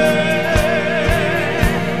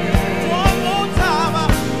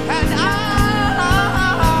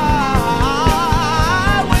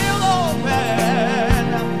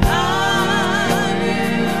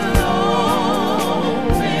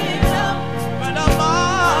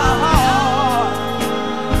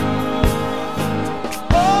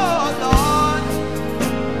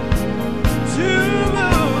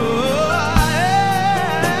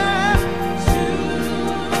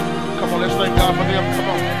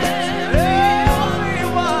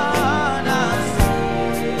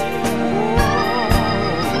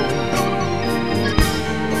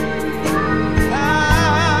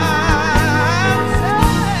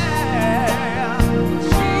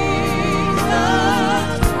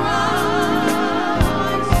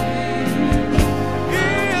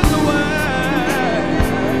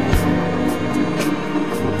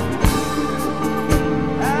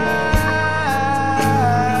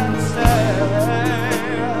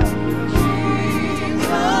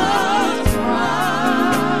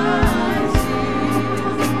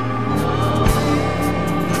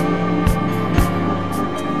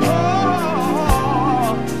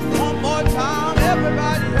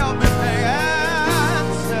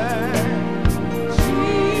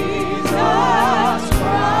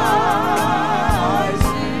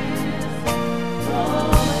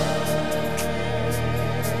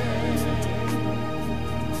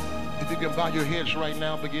can bow your heads right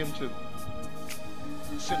now. Begin to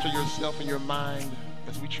center yourself in your mind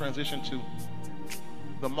as we transition to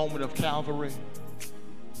the moment of Calvary.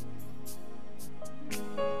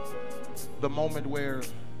 The moment where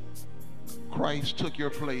Christ took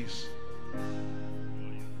your place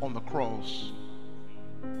on the cross.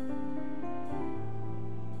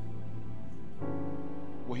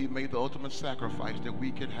 Where he made the ultimate sacrifice that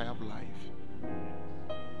we could have life.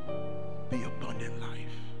 The abundant life.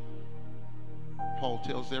 Paul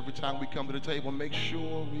tells every time we come to the table, make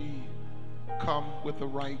sure we come with the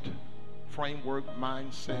right framework,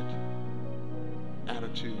 mindset,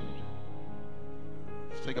 attitude.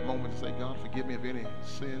 Let's take a moment to say, God, forgive me of any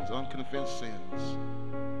sins, unconfessed sins.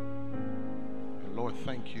 And Lord,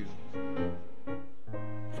 thank you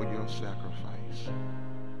for your sacrifice.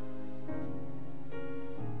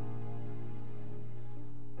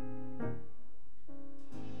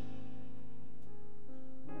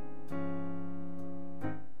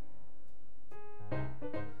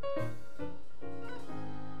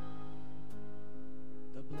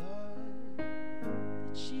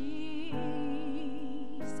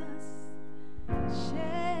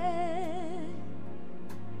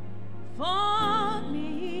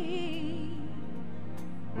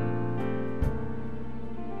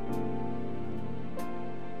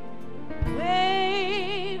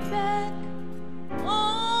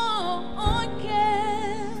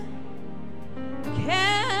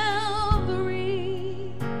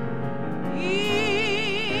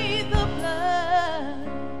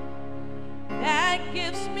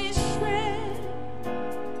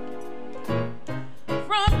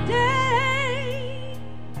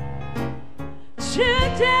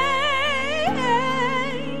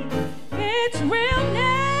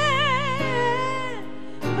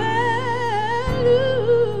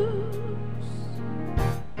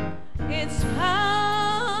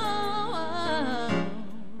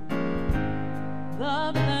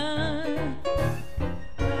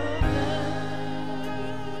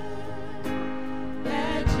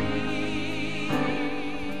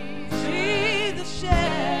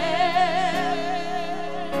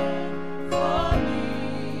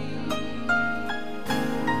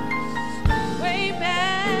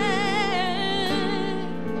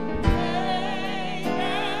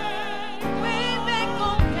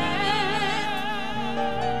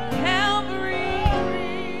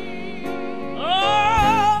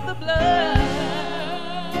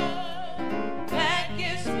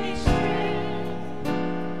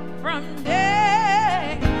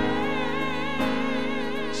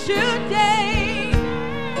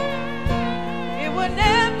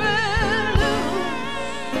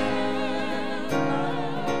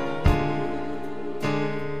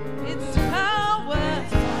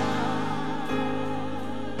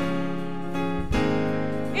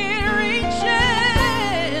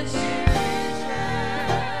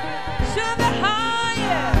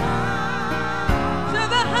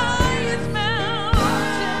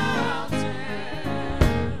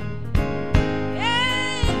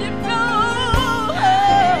 And if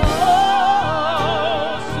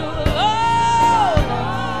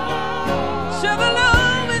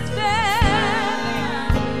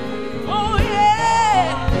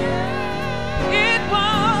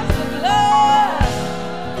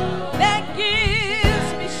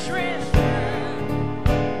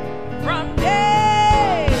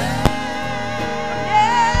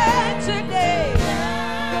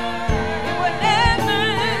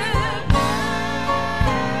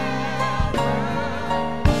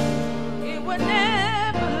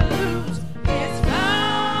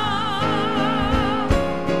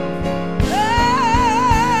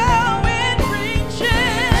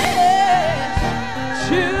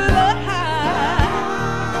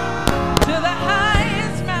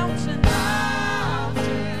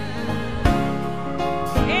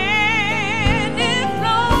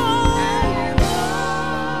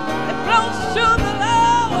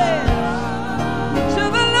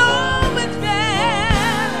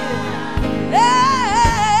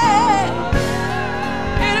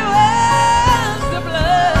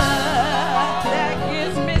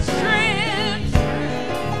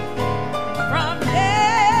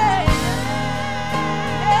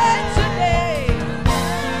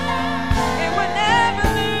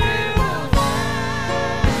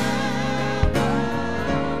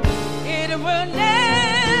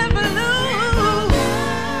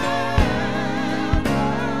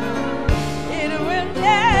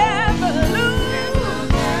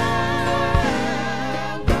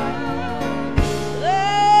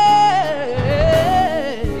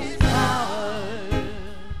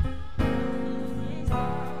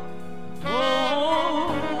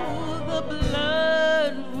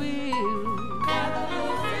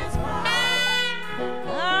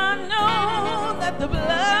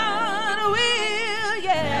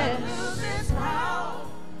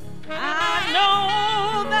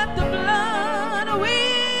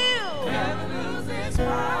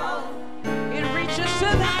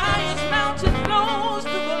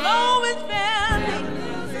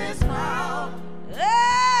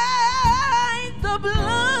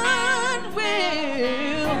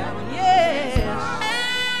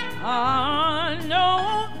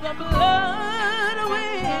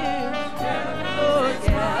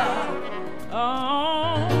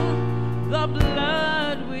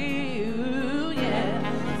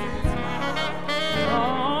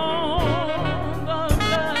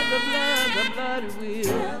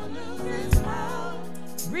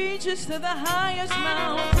reaches to the highest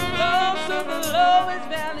mountain, flows to the lowest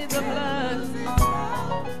valley, the blood.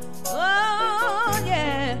 Oh,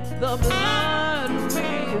 yeah, the blood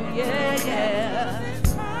will, yeah, yeah.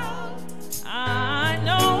 I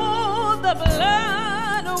know the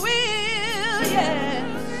blood will,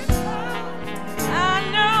 yes. I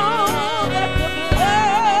know that the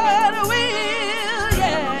blood will,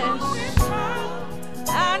 yes.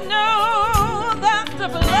 I know that the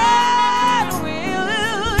blood will,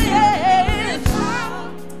 yes.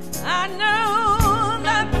 I know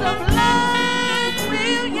that the blood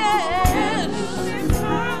will, yes.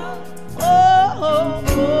 Oh,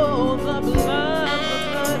 the blood,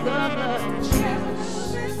 Jesus.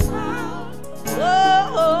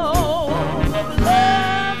 Oh,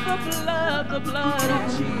 the blood of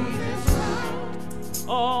Jesus.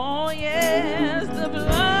 Oh, yes, the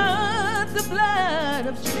blood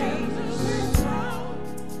of Jesus.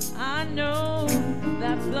 I know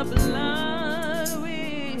that the blood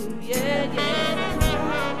will, yeah, yeah.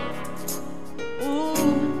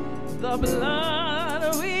 Ooh, the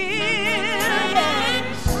blood will,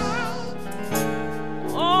 yes.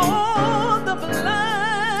 Oh, the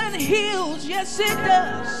blood heals, yes it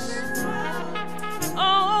does.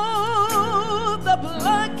 Oh, the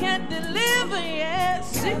blood can deliver,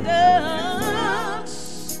 yes it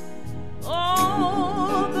does.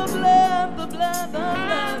 Oh, the blood, the blood, the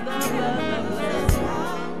blood, the blood, the blood.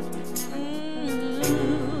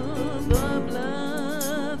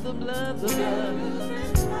 The blood, the blood.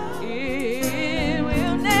 It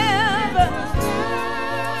will never,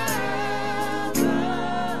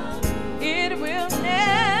 it will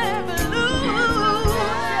never lose.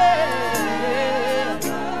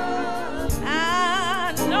 I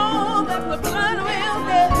know that the blood will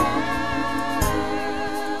never.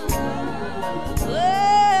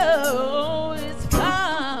 Oh, it's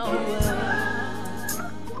power.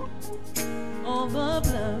 Oh, the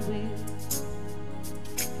blood will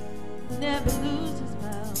never lose its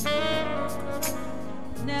power.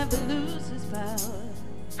 Never lose its power.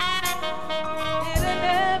 It'll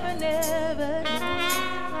never, never,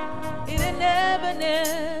 it'll never,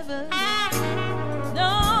 never,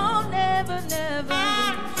 no, never, never.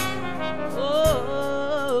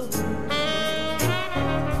 Oh,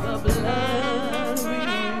 the blood will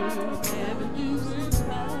never lose its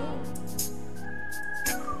power.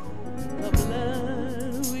 The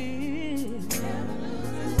blood will never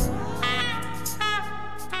lose its power.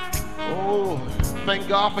 Oh, thank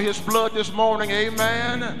God for his blood this morning.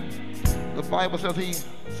 Amen. The Bible says he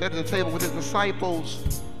sat at the table with his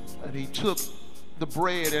disciples and he took the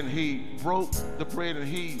bread and he broke the bread and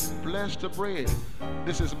he blessed the bread.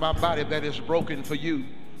 This is my body that is broken for you.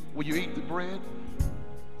 Will you eat the bread?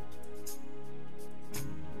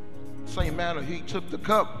 Same manner, he took the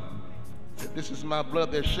cup. Said, this is my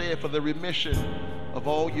blood that's shed for the remission of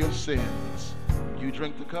all your sins. You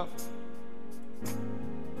drink the cup?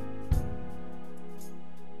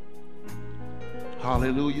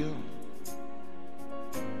 Hallelujah.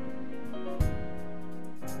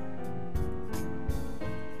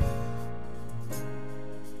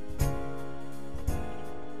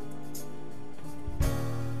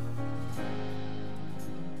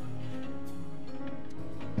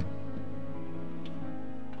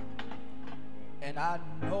 And I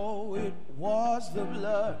know it was the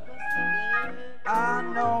blood. I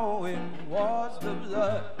know it was the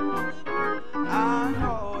blood. I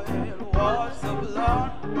know it was the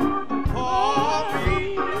blood for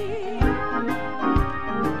me.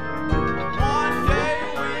 One day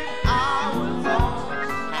when I was lost,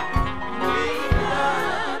 the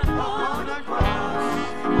blood upon the cross.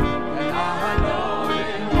 And I know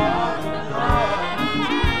it was the blood.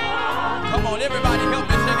 Come on, everybody help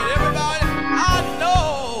me sing it. Everybody.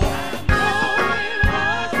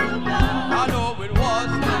 I know it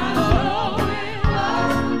was the blood.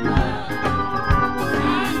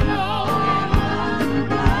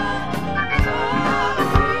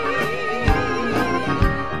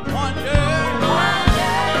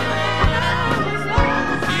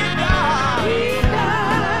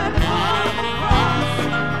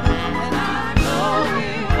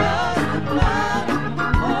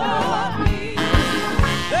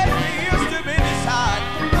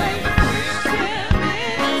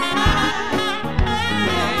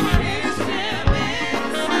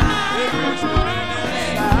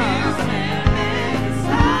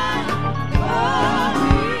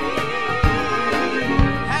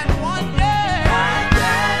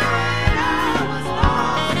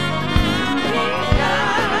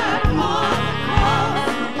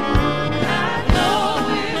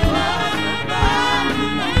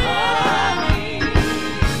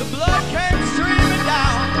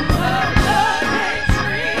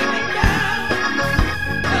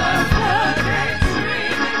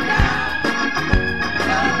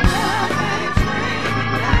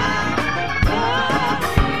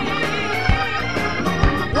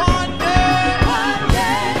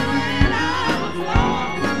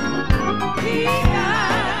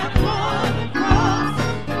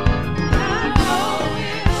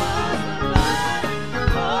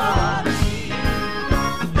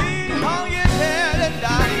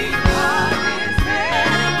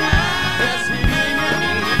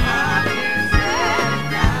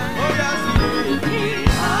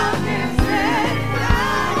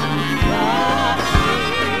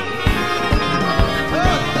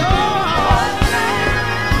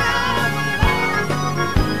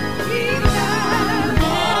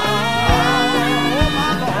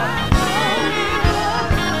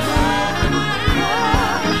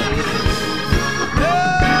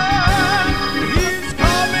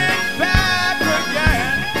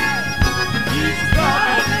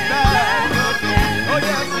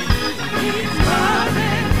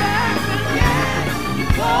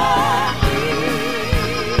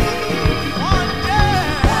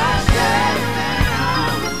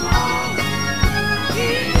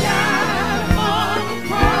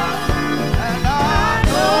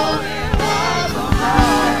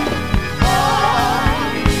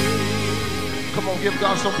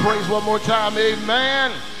 God some praise one more time.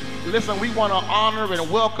 Amen. Listen, we want to honor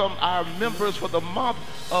and welcome our members for the month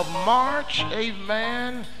of March.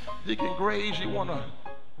 Amen. Deacon Graves, you want to?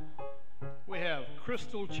 We have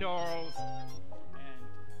Crystal Charles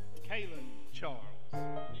and Kaylin Charles.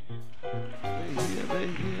 They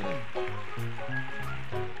here.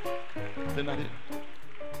 They're not here.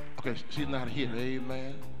 Okay, she's not here.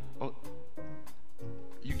 Amen. Oh,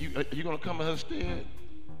 you gonna come in her stead?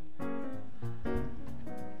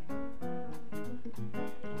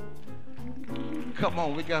 Come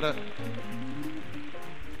on, we gotta,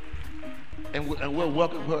 and we'll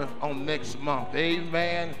welcome her on next month.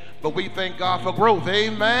 Amen. But we thank God for growth.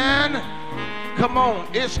 Amen. Come on,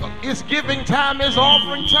 it's giving time, it's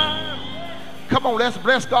offering time. Come on, let's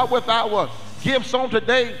bless God with our gifts on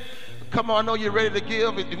today. Come on, I know you're ready to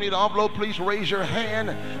give. If you need an envelope, please raise your hand.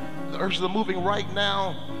 The ushers are moving right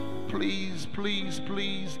now. Please, please,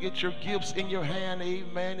 please get your gifts in your hand.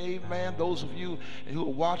 Amen, amen. Those of you who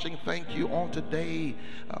are watching, thank you on today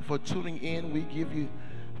for tuning in. We give you,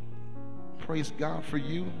 praise God for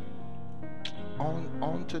you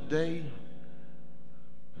on today.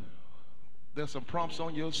 There's some prompts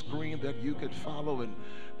on your screen that you could follow and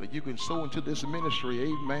that you can sow into this ministry.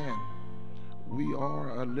 Amen. We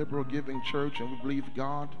are a liberal giving church, and we believe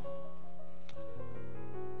God.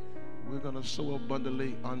 We're going to sow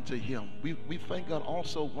abundantly unto him. We thank God.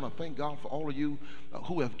 Also want to thank God for all of you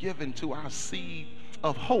who have given to our seed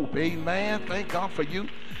of hope. Amen. Thank God for you.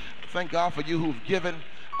 Thank God for you who've given.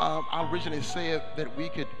 I originally said that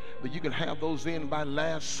you could have those in by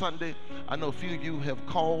last Sunday. I know a few of you have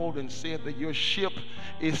called and said that your ship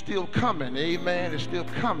is still coming. Amen. It's still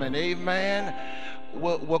coming. Amen.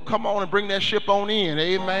 Well, come on and bring that ship on in.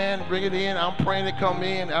 Amen. Bring it in. I'm praying to come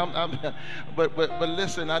in. But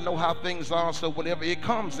listen, I know how things are, so whenever it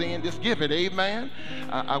comes in, just give it. Amen.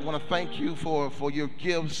 I want to thank you for your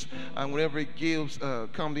gifts. Whenever it gives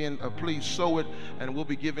come in, please sow it, and we'll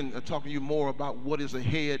be talking to you more about what is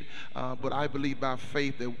ahead. But I believe by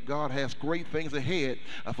faith that God has great things ahead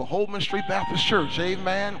for Holman Street Baptist Church.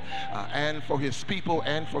 Amen. And for his people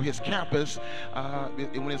and for his campus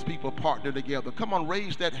when his people partner together. Come on.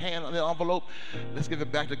 Raise that hand on the envelope. Let's give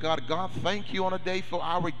it back to God. God, thank you on a day for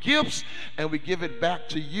our gifts, and we give it back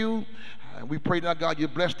to you. And we pray now, God, you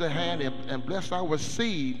bless the hand and bless our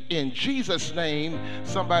seed in Jesus' name.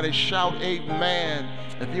 Somebody shout amen.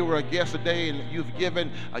 If you were a guest today and you've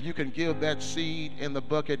given, you can give that seed in the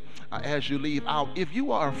bucket as you leave out. If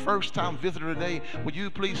you are a first-time visitor today, would you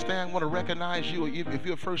please stand? I want to recognize you. If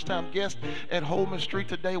you're a first-time guest at Holman Street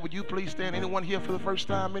today, would you please stand? Anyone here for the first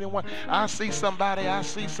time? Anyone? I see somebody. I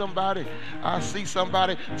see somebody. I see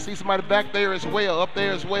somebody. I see somebody back there as well, up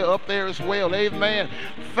there as well, up there as well. Amen.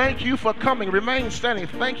 Thank you for coming. Remain standing.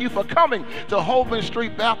 Thank you for coming to Holman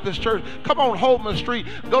Street Baptist Church. Come on, Holman Street.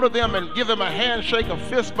 Go to them and give them a handshake, a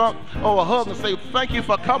fist bump, or a hug and say, thank you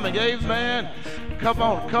for coming. Amen. Come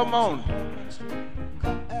on, come on.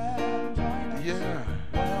 Yeah.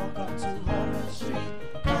 Welcome to Holman Street.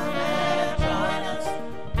 Come and join us.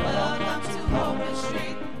 Welcome to Holman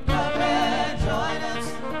Street. Come and join us.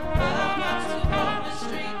 Welcome to Holman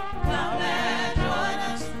Street. Come and join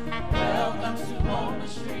us. Welcome to Holman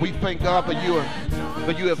Street. We thank God that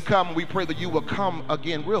you have come. We pray that you will come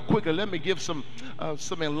again. Real quickly, let me give some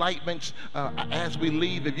enlightenments as we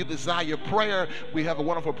leave. If you desire prayer, we have a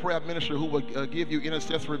wonderful prayer minister who will give you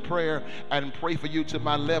intercessory prayer and pray for you to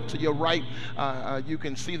my left, to your right. You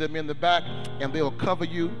can see them in the back, and they'll cover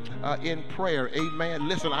you in prayer. Amen.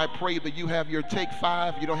 Listen, I pray that you have your take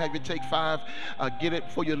five. If you don't have your take five, get it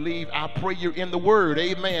before you leave. I pray you're in the Word.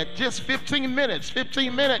 Amen. Just 15 minutes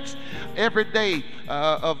every day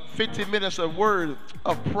of 15 minutes of Word,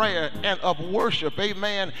 of prayer, and of worship.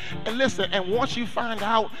 Amen. And listen, and once you find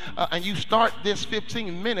out and you start this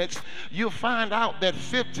 15 minutes, you'll find out that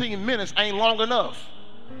 15 minutes ain't long enough.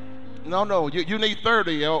 No, you need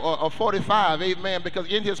 30 or 45, amen, because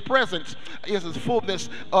in his presence is his fullness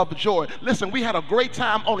of joy. Listen, we had a great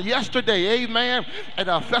time on yesterday, amen, at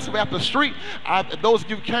our festival at the street. Those of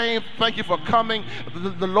you who came, thank you for coming.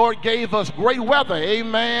 The Lord gave us great weather,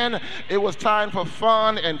 amen. It was time for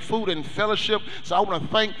fun and food and fellowship. So I want to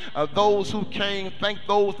thank those who came, thank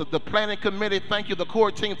those, the planning committee, thank you, the core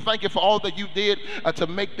team, thank you for all that you did to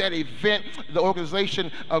make that event, the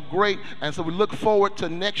organization, great. And so we look forward to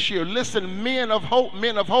next year. Listen, men of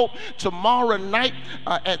hope, tomorrow night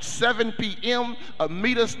at 7 p.m.,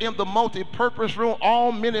 meet us in the multi-purpose room,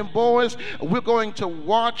 all men and boys. We're going to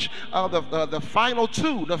watch the final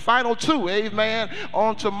two, amen,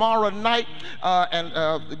 on tomorrow night,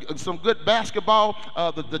 and some good basketball,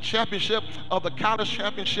 the championship of the college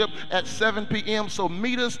championship at 7 p.m. So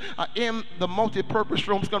meet us in the multi-purpose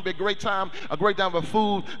room. It's going to be a great time of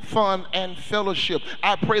food, fun, and fellowship.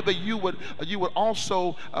 I pray that you would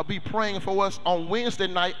also be praying for us on Wednesday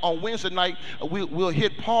night. On Wednesday night, we'll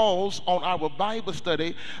hit pause on our Bible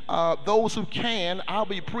study. Those who can, I'll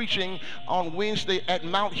be preaching on Wednesday at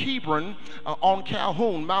Mount Hebron on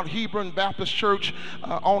Calhoun, Mount Hebron Baptist Church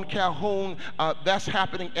on Calhoun. That's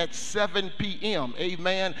happening at 7 p.m.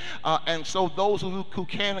 Amen. And so those who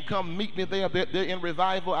can come, meet me there. They're in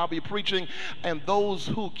revival. I'll be preaching. And those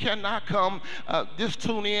who cannot come, just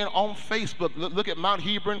tune in on Facebook. Look at Mount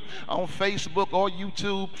Hebron on Facebook or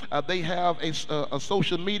YouTube. They have a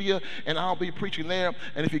social media, and I'll be preaching there.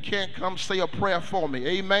 And if you can't come, say a prayer for me.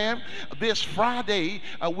 Amen. This Friday,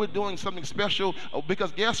 we're doing something special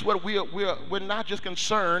because guess what? We're not just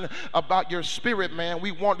concerned about your spirit, man.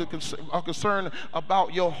 We want to are concerned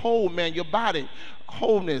about your whole man, your body,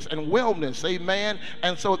 wholeness and wellness, amen.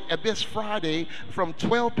 And so at this Friday from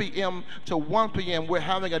 12 p.m. to 1 p.m. we're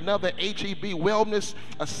having another HEB wellness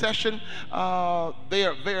session.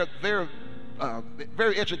 They're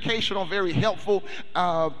very educational, very helpful,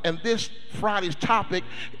 and this Friday's topic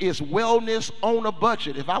is wellness on a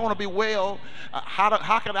budget. If I want to be well,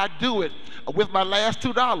 how can I do it with my last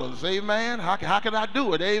 $2? Amen. How can I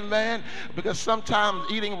do it? Amen. Because sometimes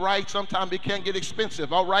eating right, sometimes it can get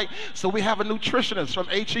expensive. All right. So we have a nutritionist from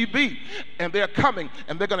HEB, and they're coming,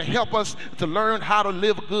 and they're going to help us to learn how to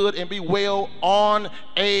live good and be well on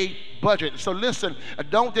a budget. So listen,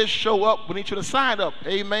 don't just show up. We need you to sign up.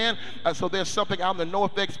 Amen. So there's something out in the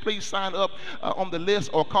Northex. Please sign up on the list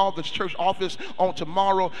or call the church office on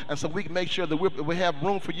tomorrow, and so we can make sure that we have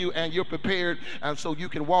room for you and you're prepared, and so you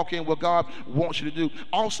can walk in what God wants you to do.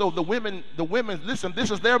 Also, the women, listen,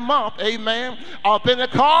 this is their month. Amen.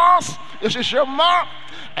 Pentecost, this is your month.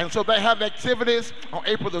 And so they have activities on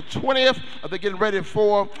April the 20th. They're getting ready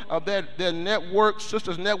for their network,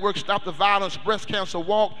 Sisters Network, Stop the Violence Breast Cancer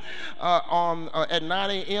Walk at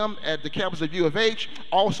 9 a.m. at the campus of U of H.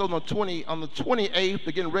 Also on the 28th,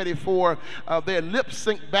 they're getting ready for their lip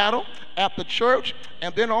sync battle at the church.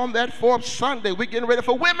 And then on that fourth Sunday, we're getting ready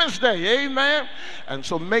for Women's Day. Amen. And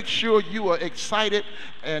so make sure you are excited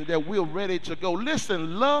and that we're ready to go.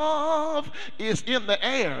 Listen, love is in the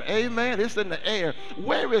air. Amen. It's in the air.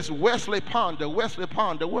 Where is Wesley Ponder? Wesley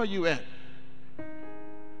Ponder, where are you at?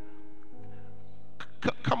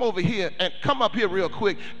 Come over here and come up here real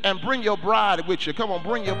quick and bring your bride with you. Come on,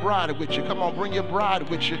 bring your bride with you. Come on, bring your bride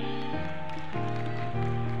with you.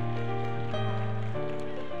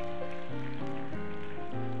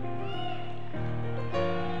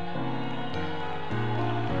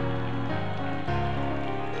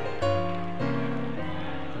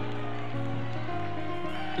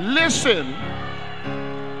 Listen,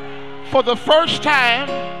 for the first time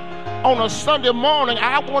on a Sunday morning,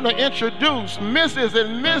 I want to introduce Mrs.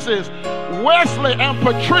 and Mrs. Wesley and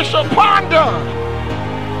Patricia Ponder.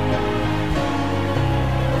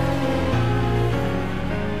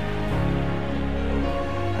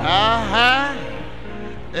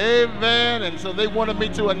 Amen. And so they wanted me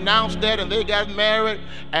to announce that, and they got married,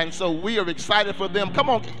 and so we are excited for them. Come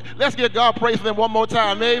on, let's give God praise for them one more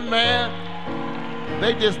time. Amen.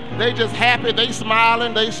 They just happy. They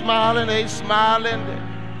smiling.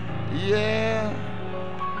 Yeah.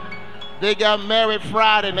 They got married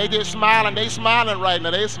Friday, and they just smiling. They smiling right now.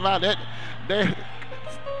 They smiling.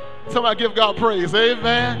 Somebody give God praise.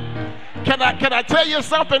 Amen. Can I tell you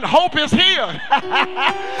something? Hope is here.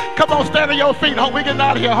 Come on, stand on your feet. Hope we get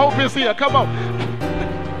out of here. Hope is here. Come on.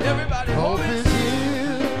 Everybody, Hope is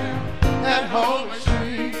here and hope is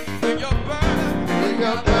free. bring your burden. Bring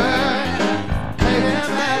your burden, lay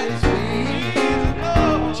him at his feet.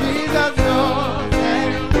 Jesus knows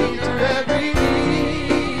and he'll meet your every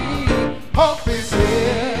need. Hope is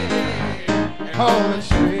here, hope is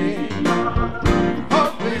free.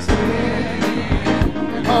 Hope is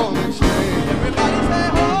here, hope is free. Everybody say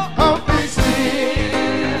hope. Hope is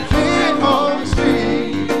here, hope is free.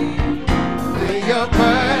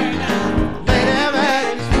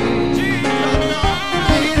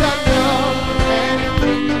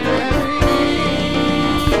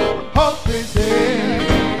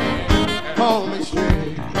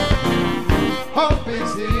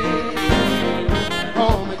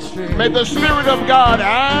 May the Spirit of God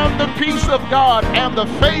and the peace of God and the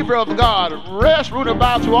favor of God rest, root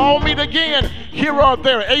about to all meet again here or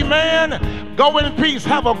there. Amen. Go in peace.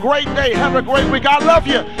 Have a great day. Have a great week. I love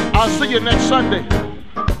you. I'll see you next Sunday.